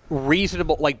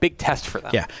reasonable big test for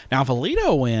them. Yeah. Now if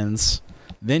Alito wins,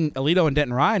 then Alito and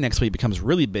Denton Ryan next week becomes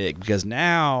really big because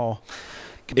now.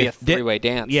 Could be a three-way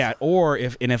dance. Yeah, or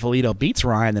if Alito beats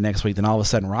Ryan the next week, then all of a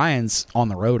sudden Ryan's on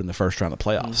the road in the first round of the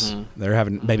playoffs. They're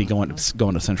having maybe going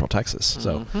to Central Texas.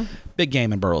 So big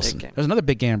game in Burleson. There's another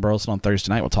big game in Burleson on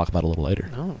Thursday night. We'll talk about a little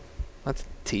later. Oh, that's a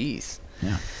tease.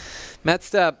 Yeah. Matt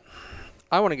Stepp,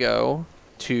 I want to go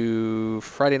to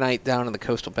Friday night down in the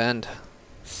Coastal Bend,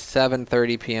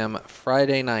 7:30 p.m.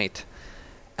 Friday night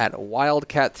at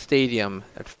Wildcat Stadium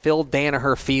at Phil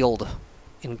Danaher Field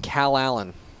in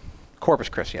Calallen. Corpus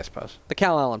Christi, I suppose. The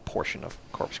Calallen portion of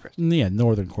Corpus Christi. Yeah,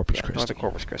 northern Corpus Christi. Northern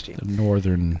Corpus Christi. The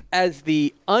northern. As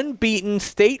the unbeaten,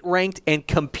 state-ranked, and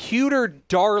computer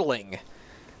darling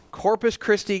Corpus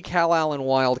Christi Calallen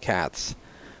Wildcats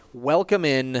welcome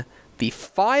in the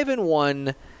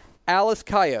 5-1 Alice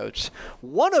Coyotes.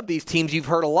 One of these teams you've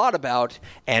heard a lot about,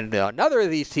 and another of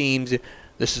these teams,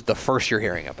 this is the first you're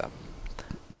hearing of them.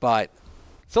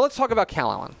 So let's talk about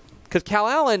Calallen. Because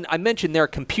Calallen, I mentioned they're a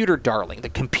computer darling. The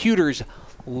computers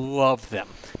love them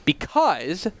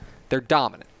because they're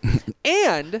dominant.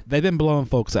 And they've been blowing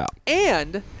folks out.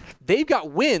 And they've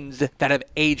got wins that have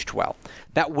aged well.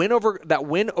 That win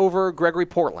over Gregory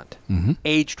Portland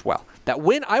aged well. That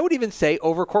win, I would even say,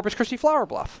 over Corpus Christi Flower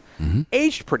Bluff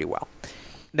aged pretty well.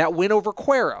 That win over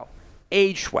Cuero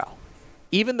aged well.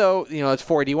 Even though, it's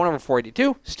 481 over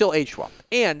 482, still aged well.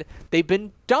 And they've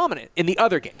been dominant in the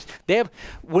other games. They have,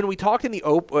 when we talked in the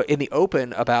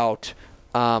open about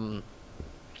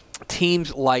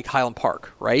teams like Highland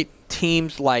Park, right?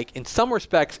 Teams like, in some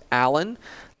respects, Allen,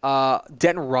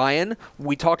 Denton Ryan,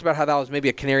 we talked about how that was maybe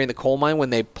a canary in the coal mine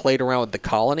when they played around with the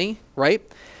Colony, right?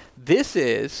 This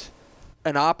is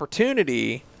an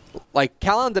opportunity. Like,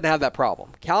 Calallen didn't have that problem.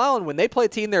 Calallen, when they play a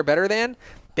team they're better than,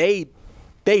 they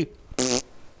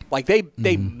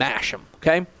mash them,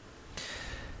 okay?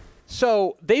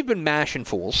 So they've been mashing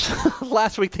fools.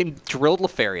 Last week they drilled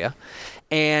LaFeria,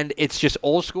 and it's just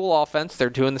old school offense.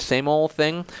 They're doing the same old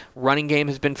thing. Running game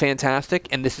has been fantastic,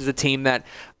 and this is a team that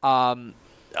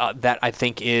that I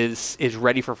think is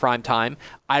ready for prime time.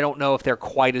 I don't know if they're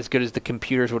quite as good as the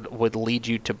computers would lead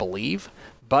you to believe,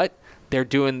 but they're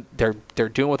doing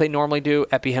what they normally do.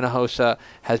 Epi Hinojosa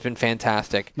has been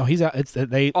fantastic. No, he's out.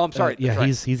 I'm sorry. Yeah,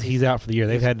 he's out for the year.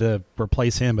 They've had to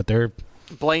replace him, but they're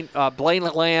Blaine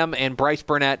Lamb and Bryce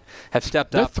Burnett have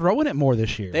stepped They're up. throwing it more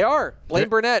this year. They are. Blaine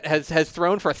Burnett has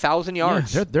thrown for 1,000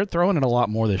 yards. Yeah, they're throwing it a lot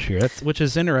more this year, which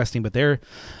is interesting. But I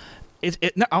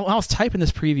was typing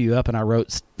this preview up, and I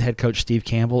wrote head coach Steve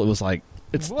Campbell. It was like,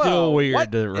 it's still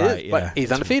weird to write. But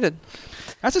he's undefeated.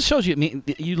 That just shows you. I mean,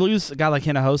 you lose a guy like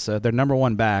Hinojosa, their number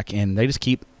one back, and they just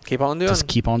keep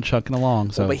on chucking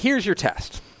along. So, but here's your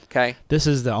test. Okay, this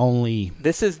is the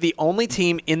only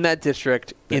team in that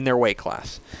district in their weight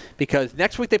class, because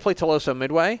next week they play Toloso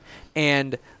Midway,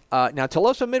 and now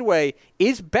Toloso Midway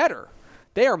is better.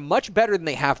 They are much better than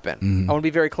they have been. I want to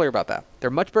be very clear about that. They're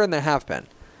much better than they have been,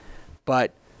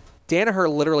 but Danaher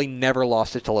literally never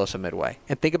lost to Tolosa Midway,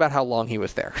 and think about how long he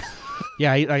was there.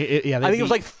 Yeah, I think it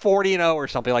was like 40-0 or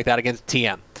something like that against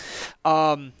TM.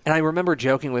 And I remember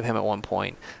joking with him at one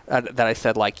point that I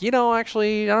said, like,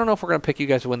 actually, I don't know if we're going to pick you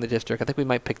guys to win the district. I think we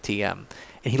might pick TM.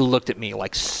 And he looked at me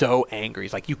like so angry.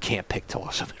 He's like, you can't pick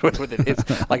Tolosa.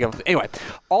 It's like, anyway,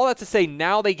 all that to say,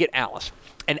 now they get Alice.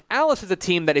 And Alice is a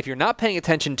team that if you're not paying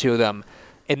attention to them,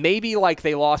 it may be like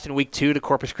they lost in week 2 to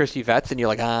Corpus Christi Vets, and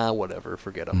you're like, whatever,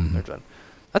 forget them. They're done.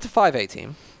 That's a 5A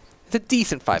team. It's a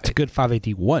decent 5A. It's a good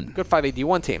 5AD1. Good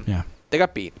 5AD1 team. Yeah. They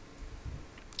got beat.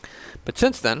 But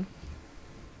since then,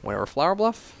 went over Flower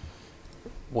Bluff,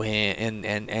 went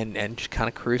and just kind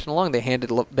of cruising along. They handed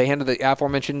the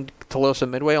aforementioned Tolosa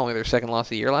Midway only their second loss of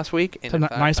the year last week. So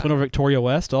nice win over Victoria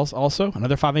West also,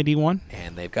 another 5AD1.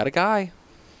 And they've got a guy,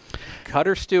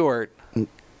 Cutter Stewart,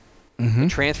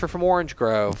 transfer from Orange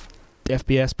Grove.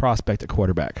 FBS prospect at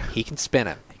quarterback. He can spin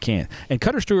it. He can. And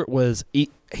Cutter Stewart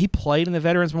he played in the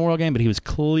Veterans Memorial game, but he was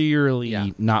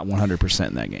clearly not 100%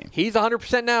 in that game. He's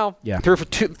 100% now. Yeah. Threw for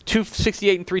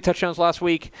 268 and 3 touchdowns last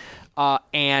week.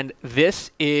 And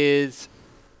this is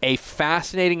a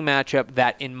fascinating matchup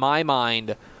that, in my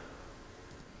mind,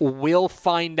 we'll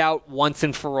find out once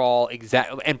and for all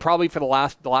exactly, and probably for the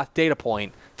last data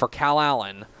point for Cal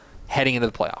Allen heading into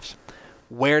the playoffs.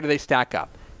 Where do they stack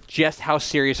up? Just how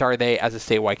serious are they as a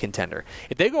statewide contender?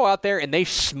 If they go out there and they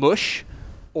smush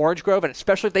Orange Grove, and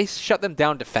especially if they shut them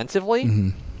down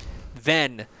defensively,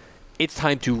 then it's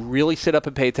time to really sit up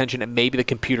and pay attention, and maybe the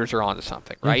computers are onto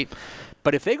something, right?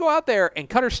 But if they go out there and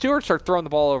Cutter Stewart starts throwing the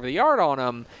ball over the yard on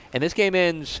them, and this game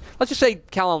ends, let's just say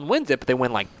Cal Allen wins it, but they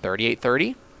win like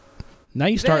 38-30. Now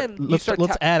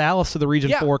let's add Alice to the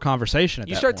Region 4 conversation.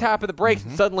 You start tapping the brakes,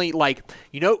 and suddenly,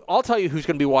 I'll tell you who's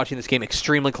going to be watching this game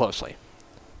extremely closely.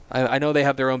 I know they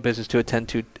have their own business to attend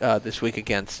to this week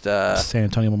against San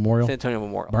Antonio Memorial.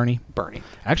 Bernie.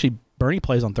 Actually, Bernie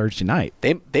plays on Thursday night.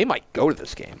 They might go to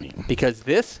this game because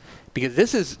this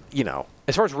is,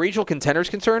 as far as regional contenders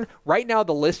concerned, right now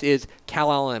the list is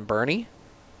Cal Allen and Bernie.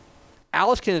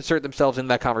 Alice can insert themselves in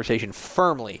that conversation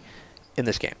firmly in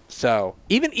this game. So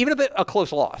even if a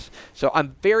close loss. So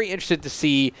I'm very interested to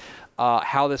see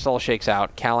how this all shakes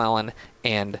out. Cal Allen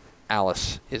and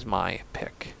Alice is my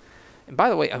pick. And by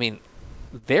the way, I mean,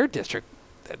 their district,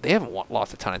 they haven't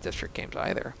lost a ton of district games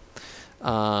either.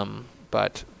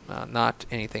 But not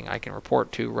anything I can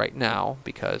report to right now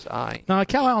because No,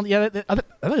 Cal Allen, I think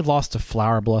they've lost to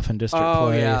Flower Bluff in district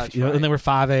play. Yeah, right. And they were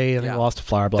 5A, and they lost to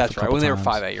Flower Bluff. That's right. When they were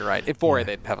 5A, you're right. In 4A,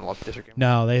 they haven't lost a district game.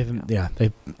 No, they haven't. Yeah,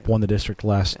 they've won the district the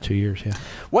last 2 years. Yeah.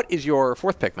 What is your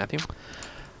fourth pick, Matthew?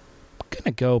 I'm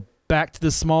gonna go back to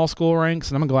the small school ranks,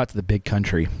 and I'm gonna go out to the big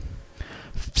country.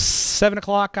 7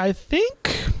 o'clock, I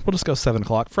think. We'll just go 7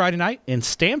 o'clock Friday night in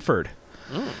Stamford,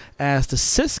 as the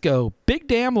Cisco Big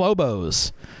Damn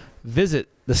Lobos visit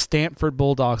the Stamford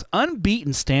Bulldogs.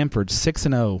 Unbeaten Stamford,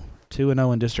 6-0,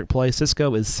 2-0 in district play.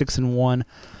 Cisco is 6-1,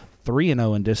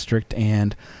 3-0 in district,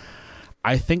 and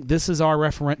I think this is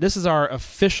our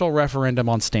official referendum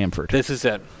on Stamford. This is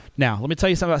it. Now, let me tell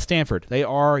you something about Stamford. They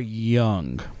are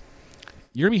young.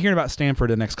 You're going to be hearing about Stamford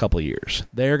in the next couple of years.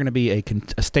 They're going to be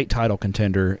a state title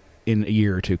contender in a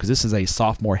year or two because this is a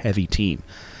sophomore-heavy team.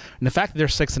 And the fact that they're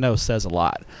 6-0 says a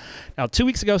lot. Now, 2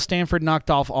 weeks ago, Stamford knocked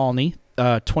off Olney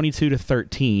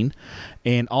 22-13,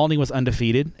 and Olney was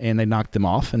undefeated, and they knocked them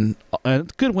off. And a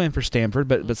good win for Stamford,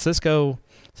 but Cisco's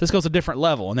a different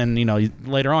level. And then,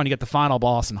 later on, you get the final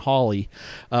boss in Hawley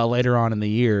later on in the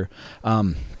year.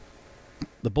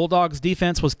 The Bulldogs'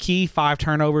 defense was key, 5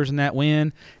 turnovers in that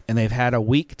win, and they've had a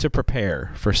week to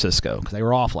prepare for Cisco because they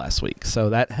were off last week. So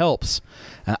that helps.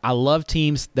 I love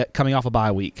teams that coming off a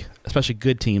bye week, especially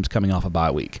good teams coming off a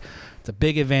bye week. It's a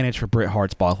big advantage for Britt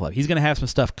Hart's ball club. He's going to have some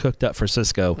stuff cooked up for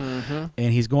Cisco,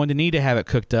 and he's going to need to have it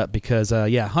cooked up because,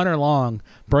 Hunter Long,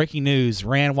 breaking news,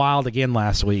 ran wild again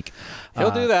last week. He'll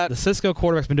do that. The Cisco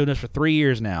quarterback's been doing this for 3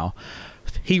 years now.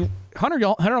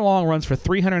 Hunter Long runs for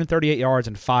 338 yards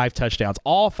and 5 touchdowns,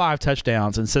 all 5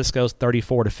 touchdowns in Cisco's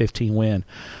 34-15 win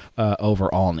over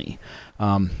Alney.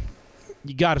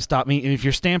 You got to stop. I mean, if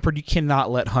you're Stanford, you cannot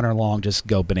let Hunter Long just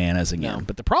go bananas again. No.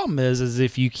 But the problem is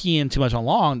if you key in too much on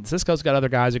Long, Cisco's got other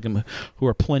guys who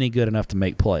are plenty good enough to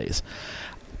make plays.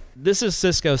 This is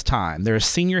Cisco's time. They're a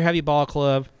senior-heavy ball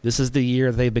club. This is the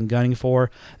year they've been gunning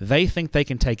for. They think they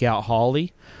can take out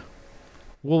Hawley.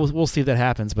 We'll see if that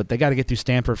happens, but they got to get through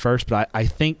Stanford first. But I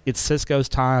think it's Cisco's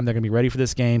time. They're going to be ready for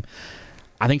this game.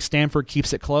 I think Stanford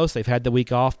keeps it close. They've had the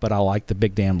week off, but I like the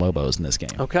Big Dan Lobos in this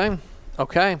game.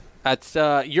 Okay. That's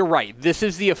you're right. This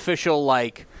is the official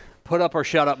put up or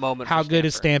shut up moment. How good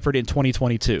is Stanford in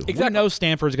 2022? Exactly. We know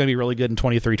Stanford's going to be really good in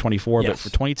 23, 24, but for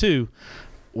 22,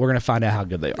 we're going to find out how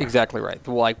good they are. Exactly right.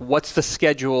 What's the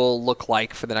schedule look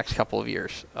like for the next couple of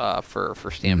years for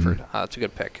Stanford? Mm-hmm. That's a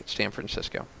good pick. It's Stanford and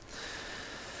Cisco.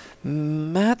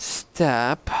 Matt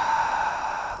Stapp.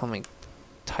 Let me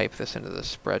type this into the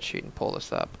spreadsheet and pull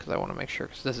this up because I want to make sure.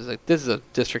 Because this is a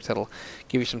district that'll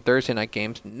give you some Thursday night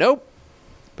games. Nope.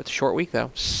 But it's a short week,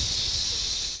 though.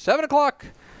 7 o'clock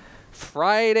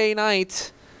Friday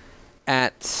night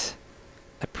at,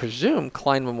 I presume,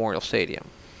 Klein Memorial Stadium.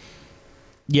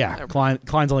 Yeah,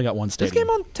 Klein's only got one stadium. This game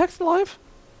on Texan Live?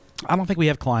 I don't think we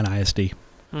have Klein ISD.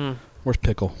 Where's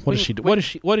Pickle? What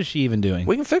is she even doing?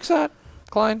 We can fix that.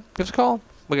 Klein, give us a call.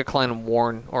 We got Klein and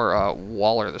Warren or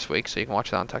Waller this week, so you can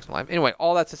watch that on Texan Live. Anyway,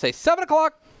 all that's to say, 7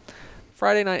 o'clock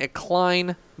Friday night at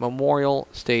Klein Memorial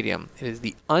Stadium. It is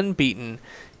the unbeaten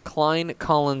Klein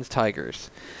Collins Tigers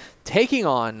taking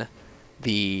on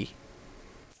the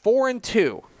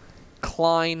 4-2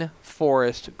 Klein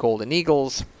Forest Golden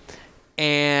Eagles,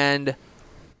 and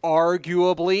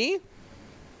arguably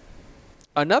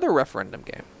another referendum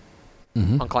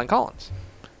game on Klein Collins.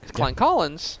 Because Klein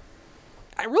Collins,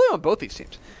 I really want both these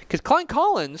teams. Because Klein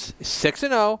Collins is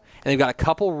 6-0, and they've got a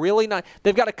couple really nice.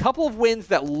 They've got a couple of wins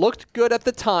that looked good at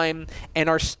the time and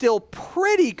are still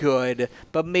pretty good,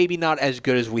 but maybe not as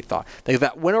good as we thought.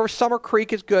 That win over Summer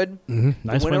Creek is good.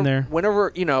 Nice win there. Win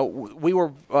over, we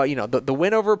were, the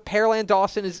win over Pearland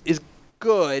Dawson is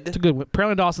good. It's a good win.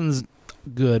 Pearland Dawson's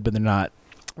good, but they're not.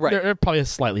 Right. They're probably a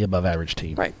slightly above average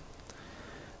team. Right.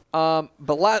 But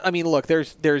look,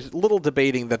 there's little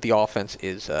debating that the offense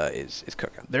is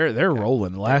cooking. They're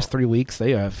rolling. The last 3 weeks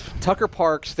they have. Tucker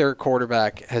Parks, their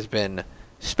quarterback, has been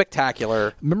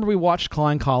spectacular. Remember we watched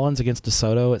Klein Collins against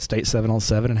DeSoto at State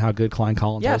 7-on-7 and how good Klein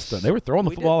Collins was. They were throwing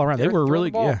the football around. They were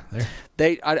really good.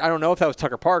 Yeah. I don't know if that was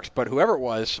Tucker Parks, but whoever it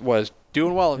was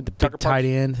doing well. The Tucker tight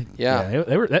end. Yeah.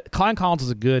 They were. Klein Collins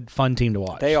is a good, fun team to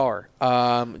watch. They are.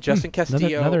 Justin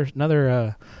Castillo.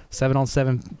 Another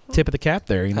 7-on-7 tip of the cap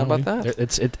there. How about that?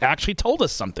 It actually told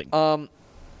us something.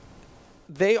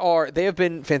 They have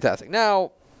been fantastic.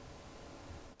 Now,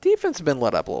 defense has been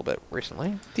let up a little bit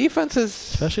recently. Defense is,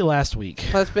 especially last week,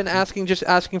 has been asking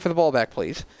for the ball back,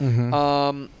 please.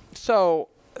 So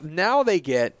now they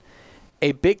get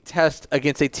a big test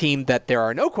against a team that there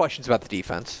are no questions about the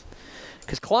defense.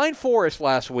 Because Klein Forest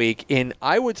last week, in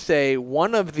I would say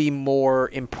one of the more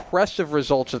impressive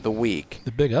results of the week,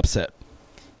 the big upset,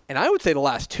 and I would say the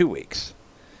last 2 weeks,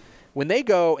 when they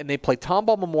go and they play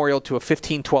Tomball Memorial to a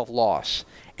 15-12 loss,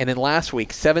 and then last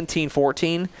week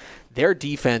 17-14, their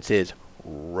defense is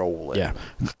rolling. Yeah,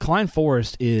 Klein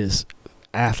Forest is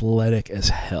athletic as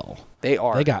hell. They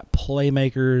are. They got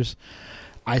playmakers.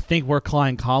 I think where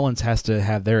Klein Collins has to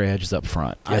have their edges up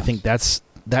front. Yes. I think that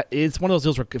it's one of those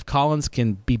deals where if Collins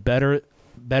can be better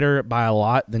by a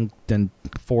lot than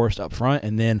Forrest up front,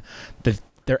 and then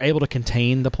they're able to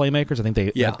contain the playmakers, I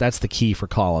think that's the key for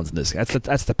Collins in this.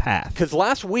 That's the path. Because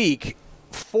last week,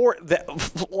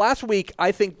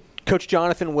 I think Coach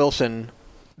Jonathan Wilson,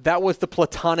 that was the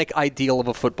platonic ideal of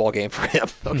a football game for him,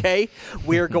 okay?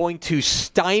 We are going to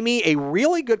stymie a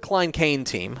really good Klein Cain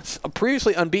team, a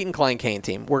previously unbeaten Klein Cain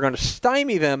team. We're going to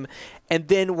stymie them, and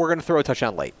then we're going to throw a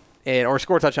touchdown late. Or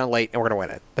score a touchdown late, and we're going to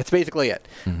win it. That's basically it.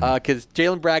 Because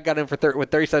Jalen Bragg got in with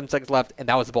 37 seconds left, and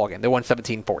that was the ball game. They won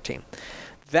 17-14.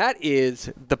 That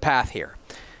is the path here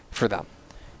for them.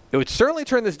 It would certainly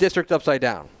turn this district upside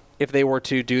down if they were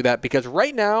to do that, because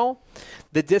right now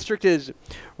the district is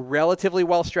relatively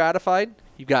well stratified.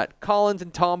 You've got Collins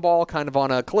and Tomball kind of on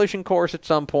a collision course at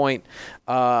some point.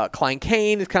 Klein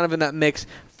Cain is kind of in that mix.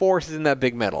 Forest is in that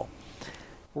big middle.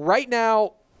 Right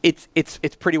now, it's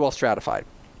pretty well stratified.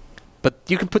 But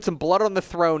you can put some blood on the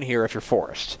throne here if you're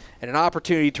Forest, and an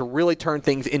opportunity to really turn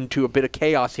things into a bit of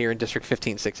chaos here in District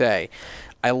 15-6A.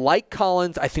 I like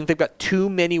Collins. I think they've got too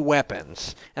many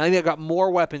weapons, and I think they've got more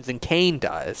weapons than Kane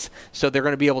does, so they're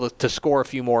going to be able to score a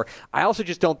few more. I also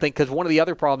just don't think, because one of the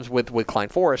other problems with Klein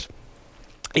Forest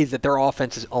is that their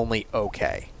offense is only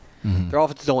okay. Mm-hmm. Their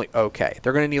offense is only okay.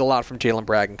 They're going to need a lot from Jalen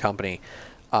Bragg and company.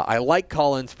 I like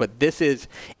Collins, but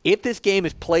if this game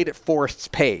is played at Forest's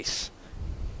pace,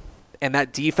 and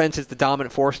that defense is the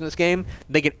dominant force in this game,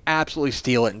 they can absolutely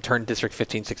steal it and turn District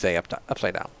 15 6A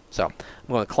upside down. So I'm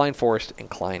going to Klein Forest and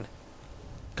Klein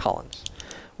Collins.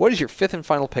 What is your fifth and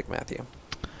final pick, Matthew?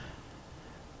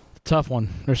 Tough one.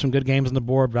 There's some good games on the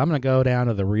board, but I'm going to go down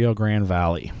to the Rio Grande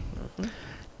Valley.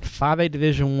 5A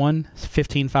Division 1,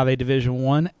 15 5A Division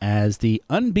 1 as the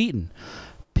unbeaten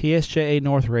PSJA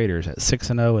North Raiders at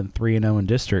 6-0 and 3-0 in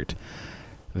district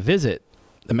visit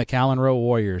the McAllen Row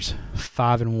Warriors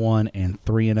 5-1 and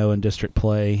 3-0 in district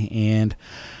play. And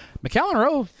McAllen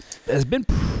Row has been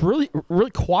really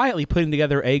quietly putting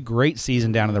together a great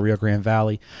season down in the Rio Grande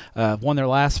Valley. Won their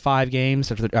last 5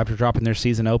 games after dropping their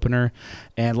season opener.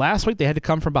 And last week they had to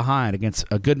come from behind against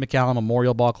a good McAllen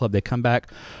Memorial Ball Club. They come back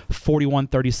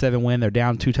 41-37 win. They're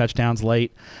down 2 touchdowns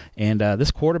late. And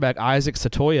this quarterback, Isaac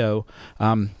Satoyo,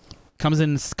 comes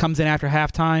in after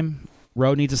halftime.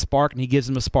 Rowe needs a spark, and he gives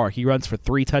him a spark. He runs for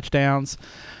 3 touchdowns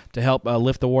to help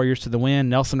lift the Warriors to the win.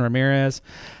 Nelson Ramirez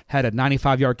had a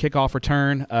 95-yard kickoff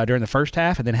return during the first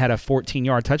half and then had a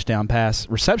 14-yard touchdown pass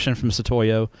reception from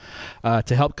Satoyo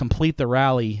to help complete the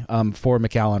rally for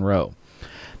McAllen Rowe.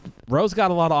 Rowe's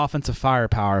got a lot of offensive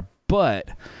firepower, but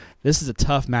this is a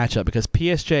tough matchup because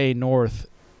PSJ North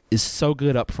is so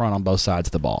good up front on both sides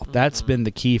of the ball. That's been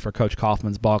the key for Coach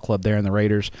Kaufman's ball club there in the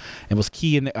Raiders, and was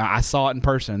key. I saw it in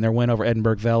person in their win over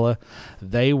Edinburgh Vela.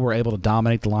 They were able to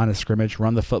dominate the line of scrimmage,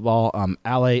 run the football.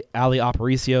 Ali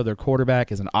Aparicio, their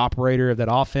quarterback, is an operator of that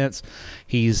offense.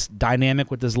 He's dynamic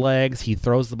with his legs. He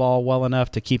throws the ball well enough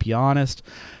to keep you honest.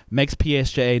 Makes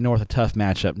PSJA North a tough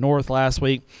matchup. North last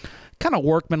week, kind of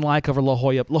workmanlike over La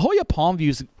Jolla. La Jolla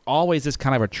Palmview's always this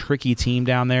kind of a tricky team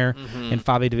down there in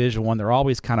 5A Division 1. They're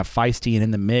always kind of feisty and in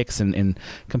the mix and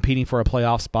competing for a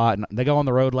playoff spot. And they go on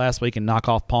the road last week and knock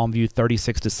off Palmview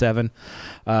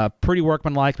 36-7. Pretty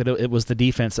workmanlike, but it was the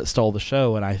defense that stole the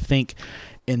show. And I think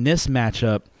in this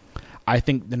matchup, I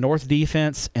think the North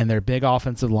defense and their big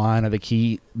offensive line are the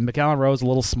key. McAllen Rowe's a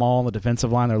little small on the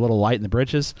defensive line. They're a little light in the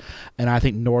bridges. And I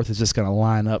think North is just going to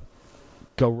line up,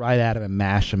 go right at him and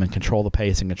mash him and control the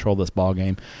pace and control this ball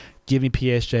game. Give me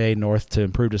PSJ North to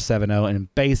improve to 7-0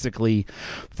 and basically,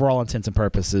 for all intents and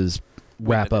purposes,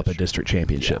 wrap up a district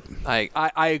championship. Yeah.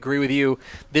 I agree with you.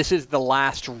 This is the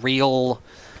last real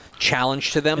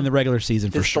challenge to them in the regular season.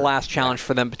 This is the last challenge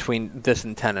for them between this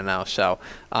and 10-0. So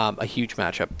a huge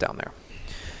matchup down there.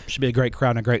 Should be a great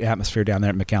crowd and a great atmosphere down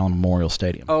there at McAllen Memorial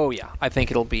Stadium. Oh yeah, I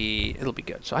think it'll be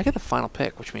good. So I get the final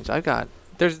pick, which means I've got.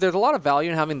 There's a lot of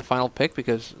value in having the final pick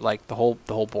because like the whole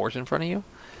board's in front of you.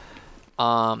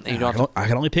 And you don't I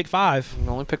can only pick 5. You can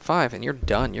only pick 5, and you're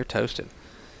done. You're toasted.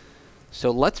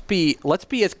 So let's be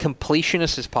as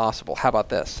completionist as possible. How about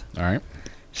this? All right.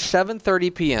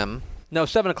 7:30 p.m. No,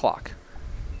 7 o'clock.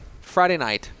 Friday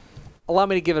night. Allow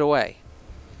me to give it away.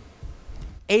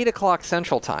 8 o'clock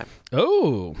Central Time.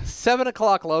 Oh. 7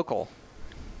 o'clock local.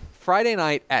 Friday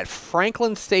night at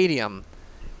Franklin Stadium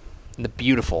in the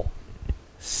beautiful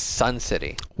Sun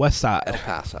City. West side. El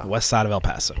Paso. West side of El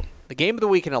Paso. The game of the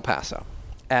week in El Paso.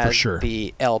 As for sure.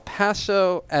 The El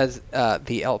Paso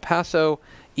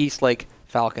Eastlake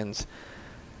Falcons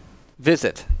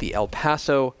visit the El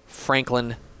Paso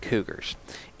Franklin Cougars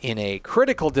in a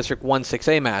critical District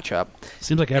 1-6A matchup.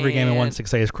 Seems like every game in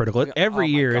 1-6A is critical. Every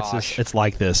year it's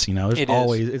like this, you know.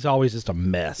 It's always just a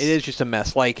mess. It is just a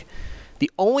mess. Like the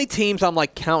only teams I'm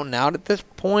like counting out at this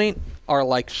point are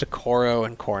like Socorro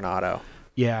and Coronado.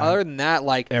 Yeah. Other than that,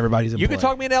 like everybody's in you play. can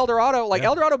talk me into El Dorado. Like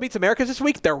El Dorado beats Americas this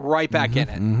week, they're right back in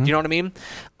it. Do you know what I mean?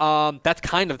 That's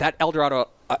kind of that El Dorado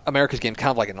Americas game, kind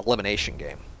of like an elimination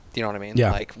game. Do you know what I mean?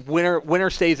 Yeah. Like winner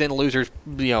stays in, losers,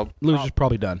 losers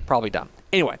probably done. Probably done.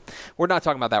 Anyway, we're not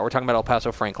talking about that. We're talking about El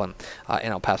Paso Franklin and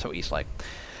El Paso Eastlake.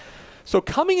 So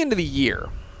coming into the year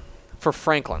for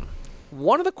Franklin,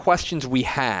 one of the questions we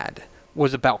had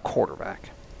was about quarterback.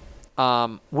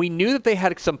 We knew that they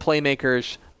had some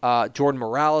playmakers. Jordan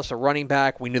Morales, a running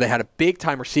back. We knew they had a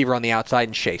big-time receiver on the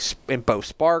outside in Bo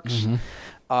Sparks.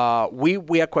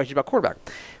 We had questions about quarterback.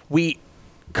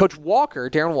 Coach Walker,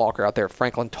 Darren Walker out there at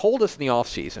Franklin, told us in the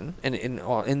offseason,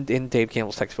 in Dave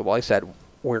Campbell's Texas Football, he said,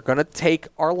 we're going to take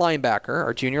our linebacker,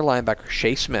 our junior linebacker,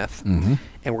 Shea Smith, and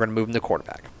we're going to move him to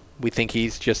quarterback. We think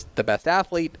he's just the best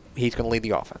athlete. He's going to lead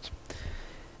the offense.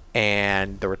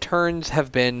 And the returns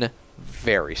have been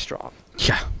very strong.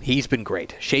 Yeah. He's been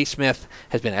great. Shea Smith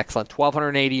has been excellent.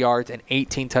 1,280 yards and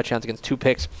 18 touchdowns against 2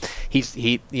 picks. He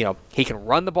can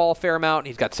run the ball a fair amount.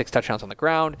 He's got 6 touchdowns on the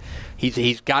ground.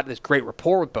 He's got this great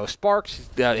rapport with Bo Sparks.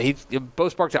 Bo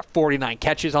Sparks got 49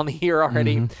 catches on the year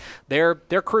already. Mm-hmm.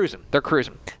 They're cruising. They're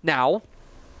cruising. Now,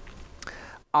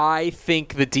 I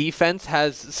think the defense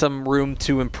has some room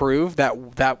to improve.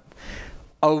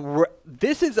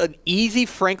 This is an easy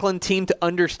Franklin team to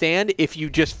understand if you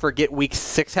just forget Week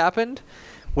 6 happened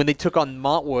when they took on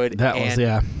Montwood.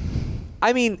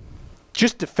 I mean,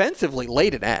 just defensively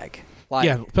laid an egg.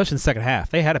 Especially in the second half.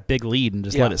 They had a big lead and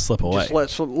just let it slip away.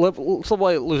 Just slip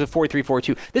away, lose it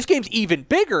 43-42. This game's even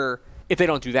bigger if they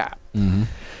don't do that. Mm-hmm.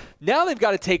 Now they've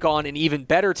got to take on an even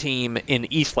better team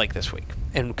in Eastlake this week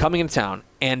and coming into town.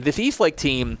 And this Eastlake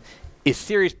team is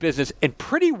serious business and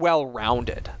pretty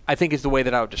well-rounded, I think is the way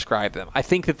that I would describe them. I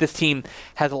think that this team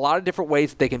has a lot of different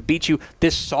ways that they can beat you.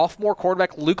 This sophomore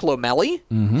quarterback, Luke Lomelli,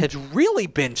 has really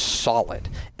been solid.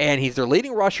 And he's their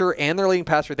leading rusher and their leading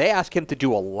passer. They ask him to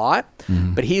do a lot,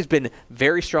 but he's been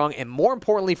very strong. And more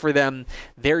importantly for them,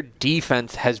 their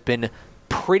defense has been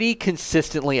pretty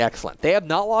consistently excellent. They have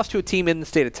not lost to a team in the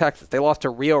state of Texas. They lost to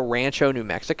Rio Rancho, New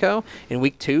Mexico in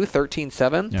week 2,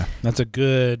 13-7. Yeah, that's a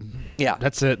good. Yeah,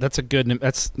 that's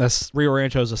Rio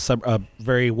Rancho is a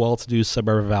very well-to-do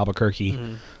suburb of Albuquerque.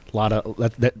 Mm-hmm. A lot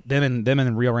of them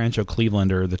and Rio Rancho,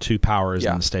 Cleveland are the two powers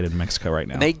in the state of New Mexico right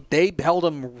now. And they held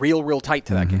them real tight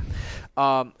to that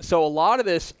game. So a lot of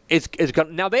this is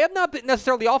now they have not been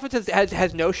necessarily the offense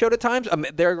has no showed at times.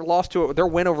 Their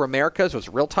win over Americas was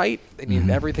real tight. They needed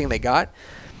everything they got.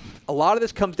 A lot of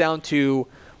this comes down to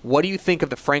what do you think of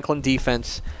the Franklin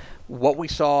defense? What we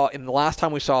saw in the last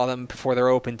time we saw them before their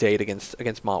open date against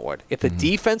Montwood. If the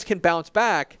defense can bounce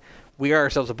back, we got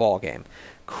ourselves a ball game.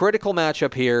 Critical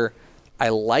matchup here. I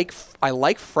like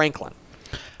Franklin.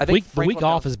 I think the week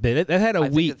off has been. They had a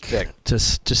week to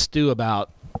stew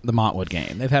about the Montwood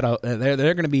game. They've had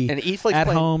they're going to be at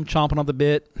home chomping on the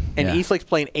bit. And Eastlake's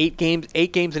playing 8 games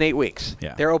in 8 weeks.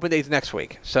 Yeah. Their open day's next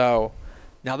week. So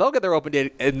now they'll get their open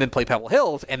day and then play Pebble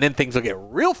Hills, and then things will get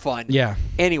real fun. Yeah.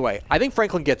 Anyway, I think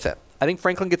Franklin gets it. I think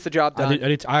Franklin gets the job done.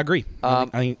 I agree.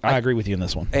 I agree with you in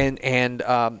this one. And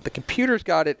the computer's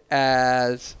got it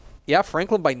as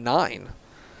Franklin by 9.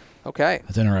 Okay.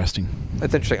 That's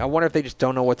interesting. I wonder if they just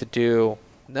don't know what to do.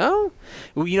 No?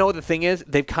 Well, you know what the thing is?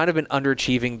 They've kind of been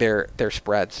underachieving their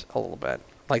spreads a little bit,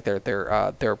 like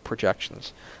their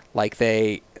projections. Like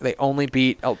they only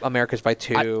beat Americas by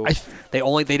 2. They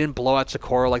didn't blow out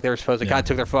Socorro like they were supposed to. Kind of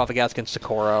took their foot off the gas against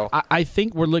Socorro. I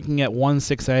think we're looking at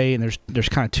 1-6A, and there's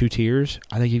kind of 2 tiers.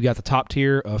 I think you've got the top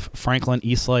tier of Franklin,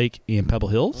 Eastlake, and Pebble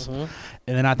Hills, and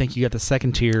then I think you got the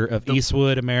second tier of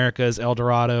Eastwood, Americas, El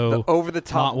Dorado, the over the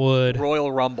top Montwood,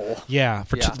 Royal Rumble. Yeah,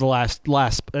 the last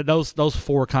those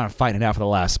 4 kind of fighting it out for the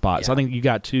last spot. Yeah. So I think you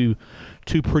got two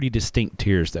pretty distinct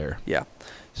tiers there. Yeah.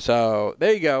 So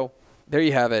there you go. There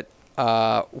you have it.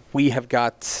 We have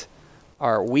got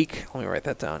our week. Let me write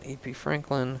that down. EP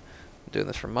Franklin. I'm doing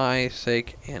this for my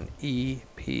sake. And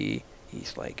EP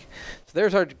Eastlake. So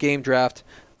there's our game draft.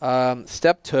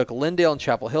 Step took Lindale and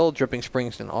Chapel Hill, Dripping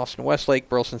Springs and Austin Westlake,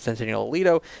 Burleson, Centennial,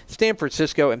 Aledo, Stanford,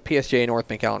 Cisco, and PSJ North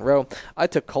McAllen Row. I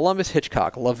took Columbus,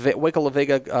 Hitchcock, Waco, La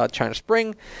Vega, China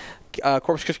Spring,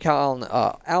 Corpus Christi,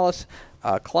 Alice,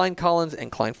 Klein Collins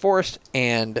and Klein Forest,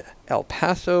 and El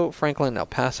Paso, Franklin, El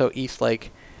Paso,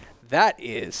 Eastlake. That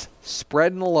is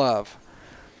spreading the love.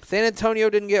 San Antonio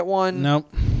didn't get one.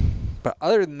 Nope. But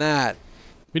other than that,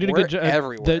 we did a good job.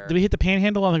 Everywhere. Did we hit the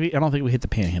Panhandle? I don't think we hit the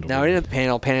Panhandle. No, we didn't hit the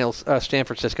Panhandle. Panhandle,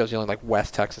 Stanford, Cisco is the only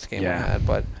West Texas game we had.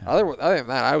 But other than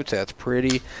that, I would say that's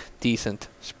pretty decent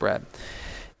spread.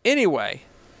 Anyway,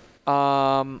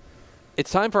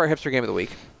 it's time for our hipster game of the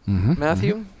week.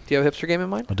 Matthew, do you have a hipster game in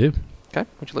mind? I do. Okay,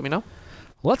 would you let me know?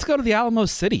 Let's go to the Alamo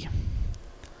City.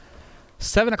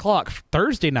 7 o'clock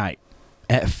Thursday night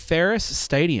at Ferris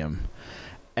Stadium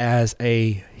as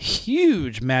a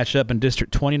huge matchup in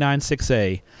District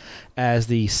 29-6A as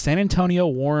the San Antonio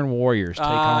Warren Warriors take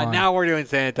on now we're doing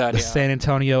San Antonio. The San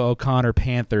Antonio O'Connor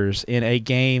Panthers in a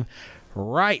game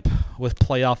ripe with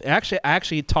playoff. I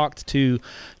actually talked to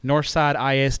Northside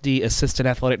ISD Assistant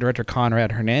Athletic Director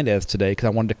Conrad Hernandez today because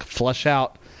I wanted to flush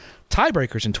out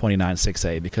tiebreakers in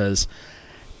 29-6A because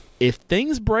if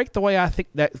things break the way I think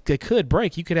that they could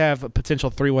break, you could have a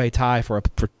potential 3-way tie for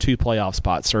 2 playoff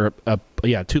spots or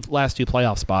last 2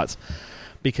 playoff spots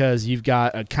because you've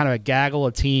got a kind of a gaggle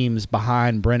of teams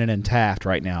behind Brennan and Taft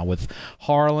right now with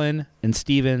Harlan and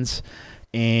Stevens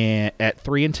and at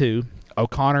 3-2,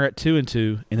 O'Connor at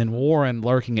 2-2, and then Warren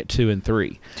lurking at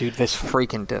 2-3. Dude, this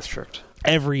freaking district.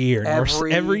 Every year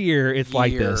it's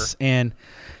like this, and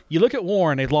you look at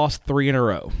Warren, they've lost 3 in a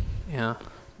row. Yeah.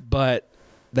 But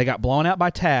they got blown out by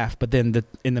Taft, but then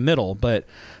in the middle. But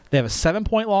they have a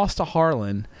 7-point loss to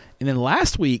Harlan. And then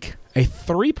last week, a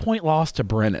 3-point loss to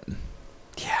Brennan.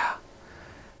 Yeah.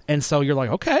 And so you're like,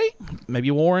 okay,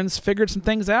 maybe Warren's figured some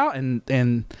things out.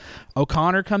 And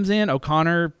O'Connor comes in.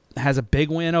 O'Connor has a big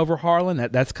win over Harlan.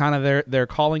 That's kind of their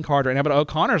calling card right now. But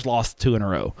O'Connor's lost 2 in a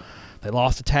row. They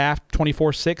lost to Taft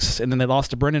 24-6, and then they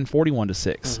lost to Brennan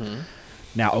 41-6. Mm-hmm.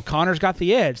 Now O'Connor's got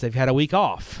the edge. They've had a week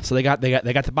off, so they got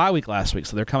the bye week last week,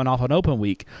 so they're coming off an open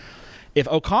week. If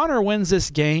O'Connor wins this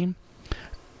game,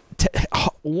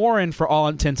 Warren, for all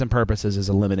intents and purposes, is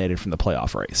eliminated from the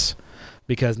playoff race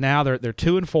because now they're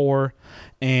 2-4,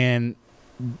 and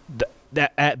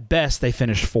that at best they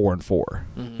finished 4-4.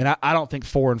 Mm-hmm. And I don't think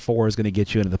 4-4 is going to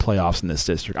get you into the playoffs in this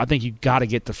district. I think you got to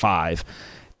get to 5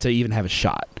 to even have a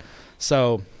shot.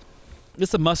 So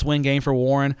it's a must-win game for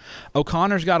Warren.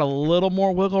 O'Connor's got a little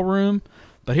more wiggle room,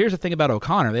 but here's the thing about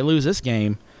O'Connor: they lose this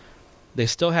game, they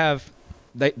still have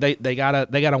they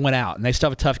gotta win out, and they still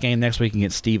have a tough game next week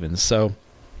against Stevens. So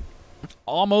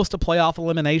almost a playoff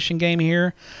elimination game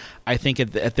here. I think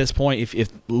at this point,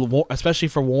 if especially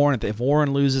for Warren, if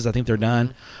Warren loses, I think they're done.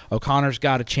 Mm-hmm. O'Connor's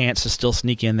got a chance to still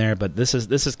sneak in there, but this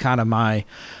is kind of my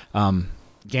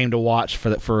game to watch for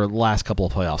the last couple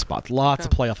of playoff spots. Lots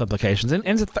of playoff implications, and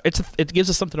it gives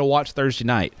us something to watch Thursday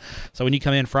night. So when you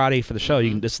come in Friday for the show,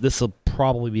 you can, this will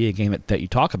probably be a game that you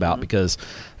talk about because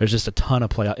there's just a ton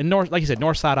of playoff. And like you said,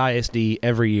 Northside ISD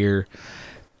every year.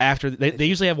 After they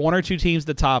usually have 1 or 2 teams at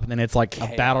the top, and then it's like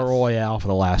chaos. A battle royale for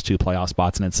the last 2 playoff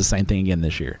spots, and it's the same thing again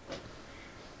this year.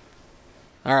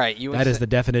 All right, that is the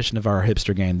definition of our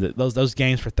hipster game. Those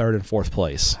games for 3rd and 4th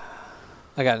place.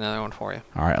 I got another one for you.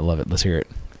 All right, I love it. Let's hear it.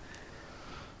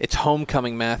 It's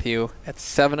homecoming, Matthew, at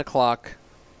 7 o'clock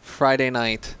Friday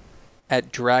night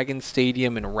at Dragon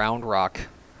Stadium in Round Rock,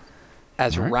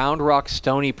 as Round Rock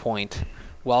Stony Point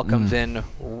welcomes in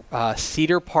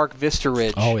Cedar Park Vista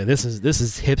Ridge. Oh yeah, this is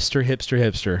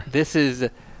hipster. This is,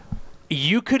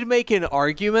 you could make an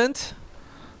argument.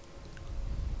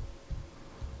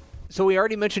 So we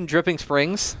already mentioned Dripping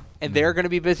Springs, and they're going to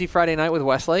be busy Friday night with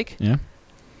Westlake. Yeah.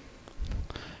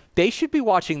 They should be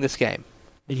watching this game.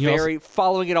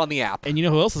 Following it on the app. And you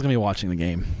know who else is going to be watching the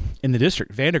game in the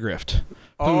district? Vandergrift.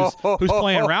 Who's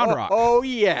playing Round Rock. Oh,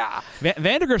 yeah.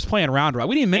 Vandergrift's playing Round Rock.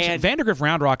 We didn't even mention Vandergrift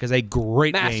Round Rock is a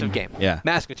great massive game. Yeah.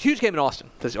 Massive. It's a huge game in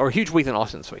Austin, or huge week in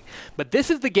Austin this week. But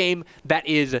this is the game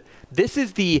this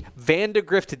is the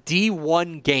Vandergrift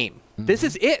D1 game. Mm-hmm. This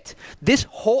is it. This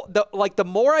whole, the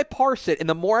more I parse it and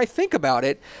the more I think about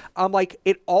it, I'm like,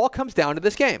 it all comes down to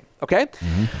this game, okay?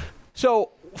 Mm-hmm.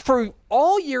 So for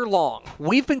all year long,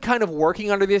 we've been kind of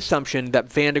working under the assumption that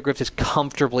Vandergrift is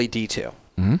comfortably D2.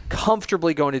 Mm-hmm.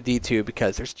 Comfortably going to D2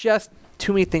 because there's just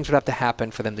too many things would have to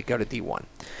happen for them to go to D1.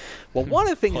 Well, one of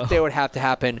the things that they would have to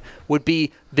happen would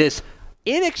be this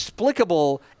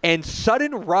inexplicable and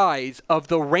sudden rise of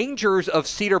the Rangers of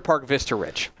Cedar Park Vista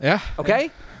Ridge. Yeah.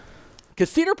 Okay? Because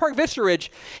Cedar Park Vista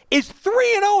Ridge is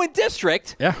 3-0 in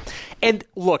district. Yeah. And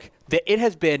look, it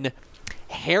has been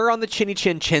hair on the chinny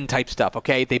chin type stuff,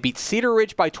 okay? They beat Cedar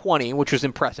Ridge by 20, which was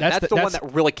impressive. That's the one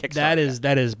that really kickstarted it.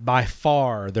 That is by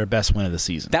far their best win of the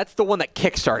season. That's the one that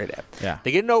kickstarted it. Yeah.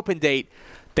 They get an open date.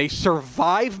 They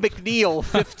survive McNeil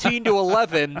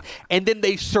 15-11, and then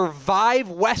they survive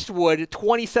Westwood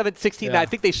 27-16. Yeah. I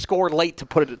think they scored late to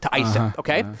put it to ice it,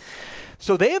 okay?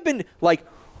 So they have been like,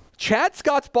 Chad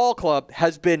Scott's ball club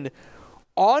has been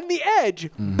on the edge,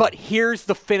 but here's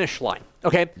the finish line,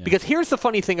 okay? Yeah. Because here's the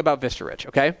funny thing about Vista Ridge,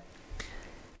 okay?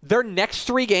 Their next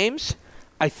 3 games,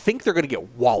 I think they're going to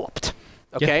get walloped,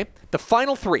 okay? Yeah. The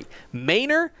final 3,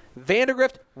 Manor,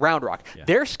 Vandergrift, Round Rock. Yeah.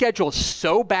 Their schedule is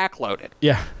so backloaded.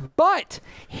 Yeah. But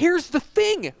here's the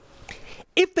thing.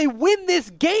 If they win this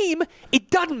game, it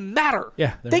doesn't matter.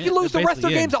 Yeah, they can lose the rest of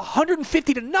their games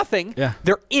 150-0. Yeah.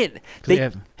 They're in. They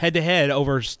have head-to-head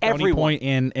over Stony Point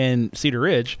and Cedar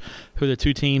Ridge, who are the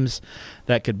 2 teams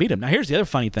that could beat them. Now, here's the other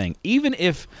funny thing. Even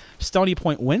if Stony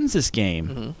Point wins this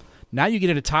game, now you get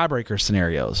into tiebreaker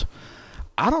scenarios.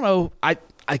 I don't know. I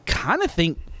kind of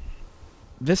think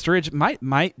Vista Ridge might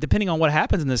depending on what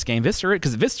happens in this game. Vista Ridge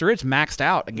maxed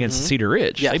out against Cedar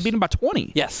Ridge. Yes. They beat them by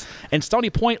 20. Yes. And Stony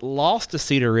Point lost to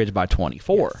Cedar Ridge by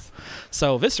 24. Yes.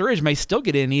 So Vista Ridge may still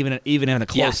get in even in a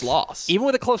close loss. Even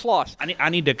with a close loss. I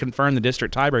need to confirm the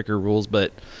district tiebreaker rules,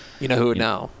 but you know who would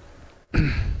know?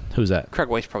 Who's that? Craig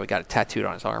Wade's probably got it tattooed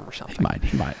on his arm or something.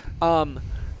 He might.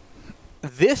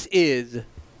 This is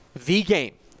the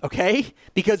game, okay?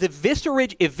 Because if Vista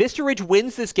Ridge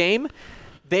wins this game,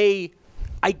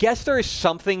 I guess there is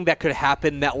something that could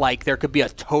happen that, like, there could be a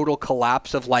total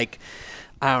collapse of, like,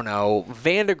 I don't know,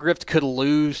 Vandegrift could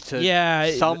lose to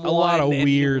someone. A lot of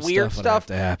weird stuff would have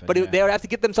to happen. But they would have to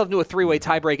get themselves into a 3-way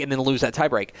tiebreak and then lose that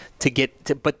tiebreak to get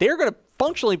to. But they're going to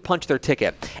functionally punch their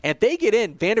ticket. And if they get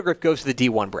in, Vandegrift goes to the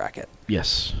D1 bracket.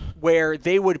 Yes. Where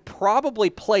they would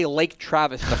probably play Lake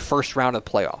Travis in the first round of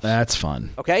the playoffs. That's fun.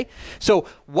 Okay? So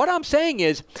what I'm saying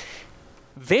is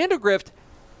Vandegrift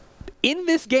in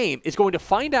this game is going to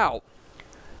find out,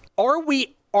 are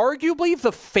we arguably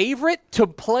the favorite to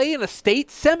play in a state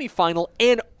semifinal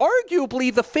and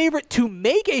arguably the favorite to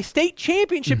make a state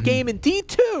championship game in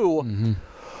D2,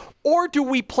 or do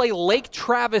we play Lake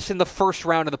Travis in the first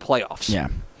round of the playoffs? Yeah.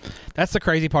 That's the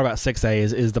crazy part about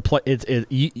 6A is the play.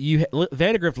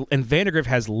 Vandegrift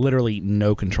has literally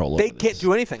no control over They can't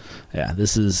do anything. Yeah,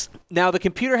 this is now the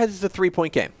computer has a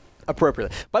 3-point game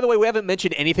appropriately. By the way, we haven't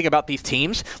mentioned anything about these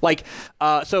teams. Like,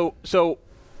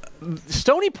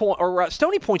 Stony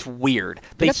Point's weird.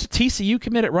 They got the TCU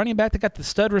committed running back. They got the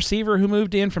stud receiver who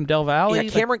moved in from Del Valle. Yeah,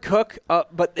 Cameron Cook.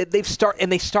 But they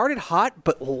started hot,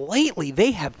 but lately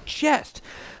they have just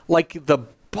the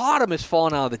bottom has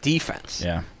fallen out of the defense.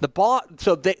 Yeah.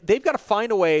 So they've got to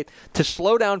find a way to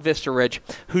slow down Vista Ridge,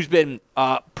 who's been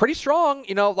pretty strong.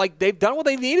 They've done what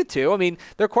they needed to. I mean,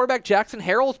 their quarterback Jackson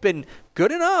Harrell's been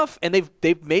good enough, and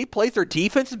they've made plays. Their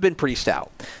defense has been pretty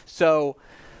stout. So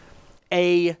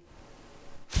a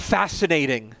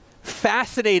fascinating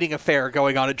affair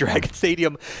going on at Dragon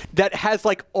Stadium that has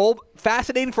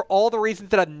fascinating for all the reasons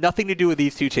that have nothing to do with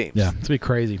these two teams. Yeah, it's going to be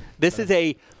crazy. This is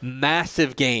a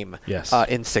massive game in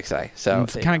 6A. So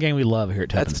it's the kind of game we love here at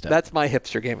Teppenstone. That's my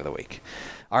hipster game of the week.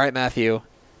 All right, Matthew,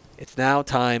 it's now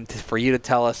time for you to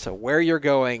tell us where you're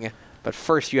going, but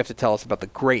first you have to tell us about the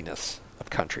greatness of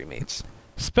Country Meats.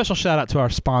 Special shout out to our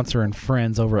sponsor and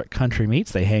friends over at Country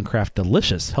Meats. They handcraft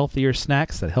delicious, healthier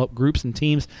snacks that help groups and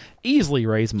teams easily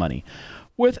raise money.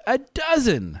 With a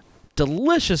dozen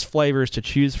delicious flavors to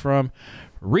choose from,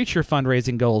 reach your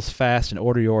fundraising goals fast and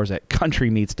order yours at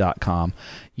countrymeats.com.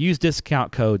 Use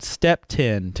discount code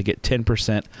STEP10 to get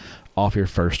 10% off your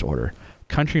first order.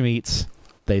 Country Meats,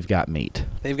 they've got meat.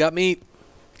 They've got meat.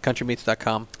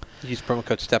 Countrymeats.com. Use promo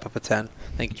code STEPUP10.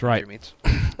 Thank you, That's right. Country Meats.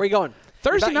 Where are you going?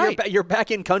 Thursday night. You're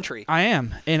back in country. I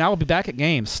am, and I will be back at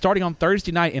games starting on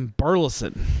Thursday night in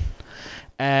Burleson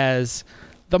as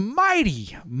the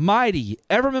mighty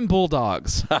Everman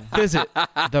Bulldogs visit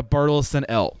the Burleson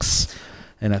Elks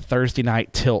in a Thursday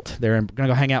night tilt. They're going to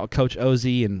go hang out with Coach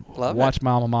Ozzie and watch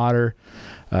my alma mater,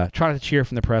 try to cheer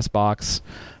from the press box.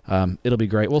 It'll be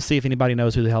great. We'll see if anybody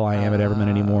knows who the hell I am at Everman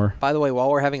anymore. By the way, while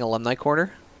we're having alumni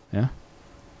quarter. Yeah.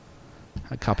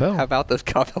 Capel. How about those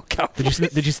Capel Cowboys?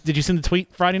 Did you send the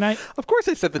tweet Friday night? Of course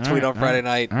I sent the tweet on Friday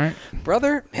night. All right.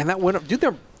 Brother, man, that win. Dude,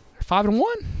 they're 5-1.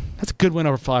 That's a good win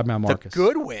over 5 Mount Marcus. It's a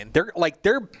good win.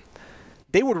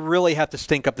 They would really have to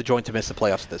stink up the joint to miss the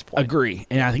playoffs at this point. Agree.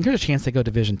 And I think there's a chance they go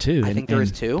Division 2. I think there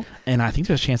is too. And I think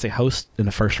there's a chance they host in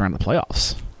the first round of the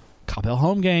playoffs. Capel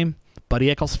home game. Buddy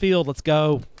Eccles Field. Let's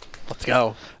go. Let's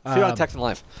go. See you on Texan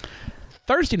Live.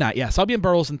 Thursday night, yes. I'll be in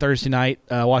Burleson Thursday night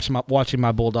watching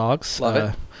my Bulldogs. Love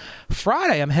it.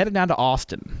 Friday, I'm headed down to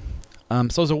Austin.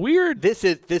 So it's a weird... This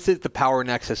is the power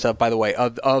nexus of, by the way,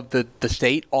 of the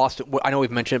state. Austin, I know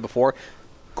we've mentioned it before.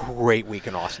 Great week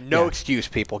in Austin. No excuse,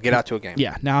 people. Get out to a game.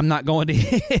 Yeah. Now, I'm not going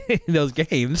to those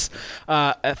games.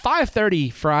 At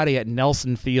 5:30 Friday at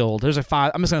Nelson Field, I'm just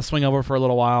going to swing over for a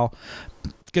little while.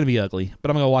 It's going to be ugly,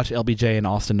 but I'm going to watch LBJ and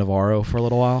Austin Navarro for a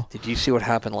little while. Did you see what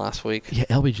happened last week? Yeah,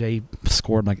 LBJ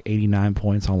scored 89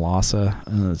 points on Lhasa.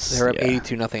 They're up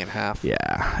 82-0 at half.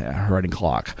 Yeah, running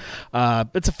clock.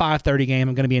 It's a 5:30 game.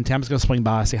 I'm going to be in town. I'm just going to swing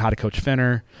by, say hi to Coach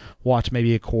Fenner, watch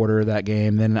maybe a quarter of that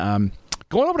game. Then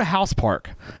going over to House Park.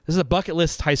 This is a bucket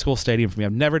list high school stadium for me.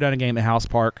 I've never done a game at House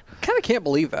Park. Kind of can't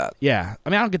believe that. Yeah. I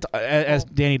mean, I don't get to, as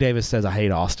Danny Davis says, I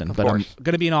hate Austin. But I'm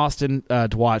going to be in Austin to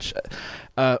watch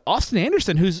Austin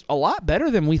Anderson, who's a lot better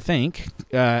than we think,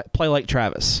 play Lake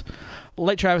Travis.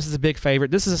 Lake Travis is a big favorite.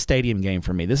 This is a stadium game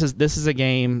for me. This is a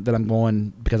game that I'm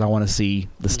going because I want to see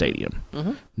the stadium.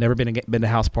 Mm-hmm. Never been to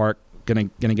House Park. Gonna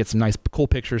get some nice, cool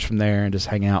pictures from there and just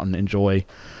hang out and enjoy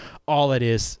all that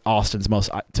is Austin's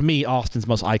most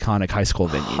iconic high school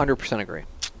venue. 100% agree.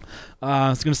 So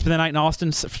going to spend the night in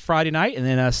Austin Friday night, and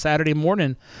then Saturday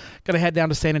morning, going to head down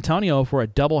to San Antonio for a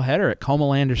doubleheader at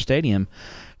Comalander Stadium,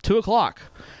 2:00,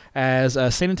 as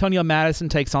San Antonio Madison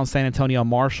takes on San Antonio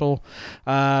Marshall.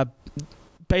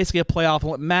 Basically a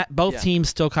playoff. Both teams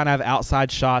still kind of have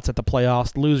outside shots at the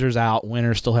playoffs. Losers out,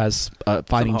 winner still has a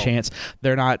fighting chance.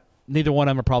 They're not. Neither one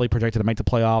of them are probably projected to make the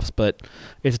playoffs, but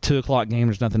it's a 2:00 game.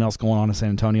 There's nothing else going on in San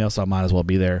Antonio, so I might as well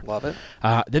be there. Love it.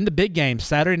 Then the big game,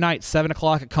 Saturday night,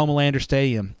 7:00 at Comalander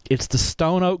Stadium. It's the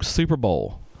Stone Oaks Super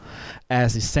Bowl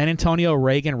as the San Antonio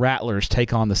Reagan Rattlers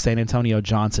take on the San Antonio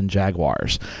Johnson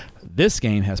Jaguars. This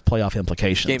game has playoff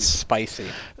implications. Game's spicy.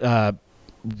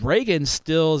 Reagan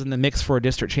still is in the mix for a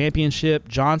district championship.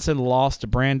 Johnson lost to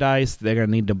Brandeis. They're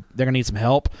gonna need some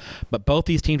help. But both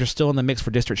these teams are still in the mix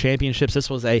for district championships. This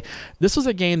was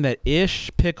a game that Ish,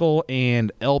 Pickle,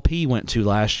 and LP went to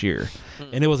last year,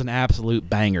 and it was an absolute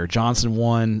banger. Johnson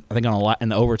won, I think, in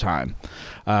the overtime.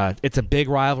 It's a big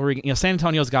rivalry. San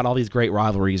Antonio's got all these great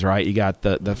rivalries, right? You got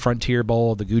the Frontier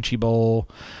Bowl, the Gucci Bowl,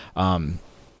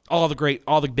 all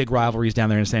the big rivalries down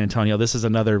there in San Antonio. This is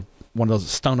another one of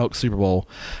those Stone Oak Super Bowl.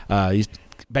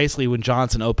 Basically, when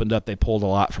Johnson opened up, they pulled a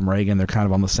lot from Reagan. They're kind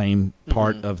of on the same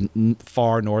part of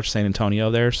far north San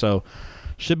Antonio there. So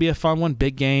should be a fun one.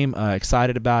 Big game.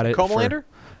 Excited about it. Comalander?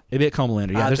 Maybe at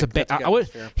Comalander. Yeah,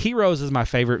 there's Heroes is my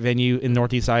favorite venue in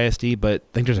Northeast ISD, but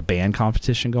I think there's a band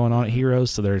competition going on at Heroes,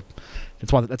 so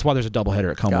that's why there's a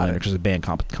doubleheader at Comalander, because there's a band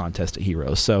contest at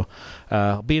Heroes. So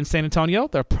I'll be in San Antonio.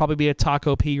 There'll probably be a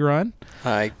Taco P run.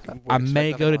 I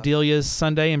may go to Delia's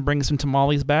Sunday and bring some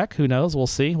tamales back. Who knows? We'll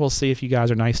see. We'll see if you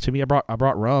guys are nice to me. I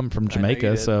brought rum from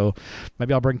Jamaica, so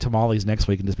maybe I'll bring tamales next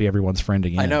week and just be everyone's friend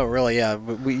again. I know, really, yeah.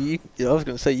 But I was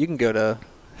going to say you can go to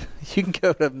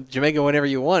Jamaica whenever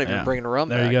you want if you're bringing rum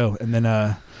back. There you go. And then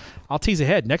I'll tease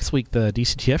ahead. Next week, the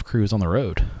DCTF crew is on the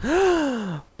road.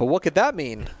 But what could that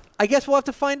mean? I guess we'll have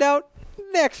to find out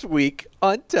next week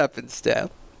on Tep and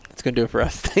Step. That's going to do it for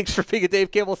us. Thanks for being a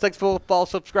Dave Campbell's Texas Football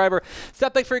subscriber.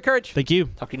 Step, thanks for your courage. Thank you.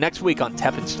 Talk to you next week on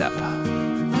Tep and Step.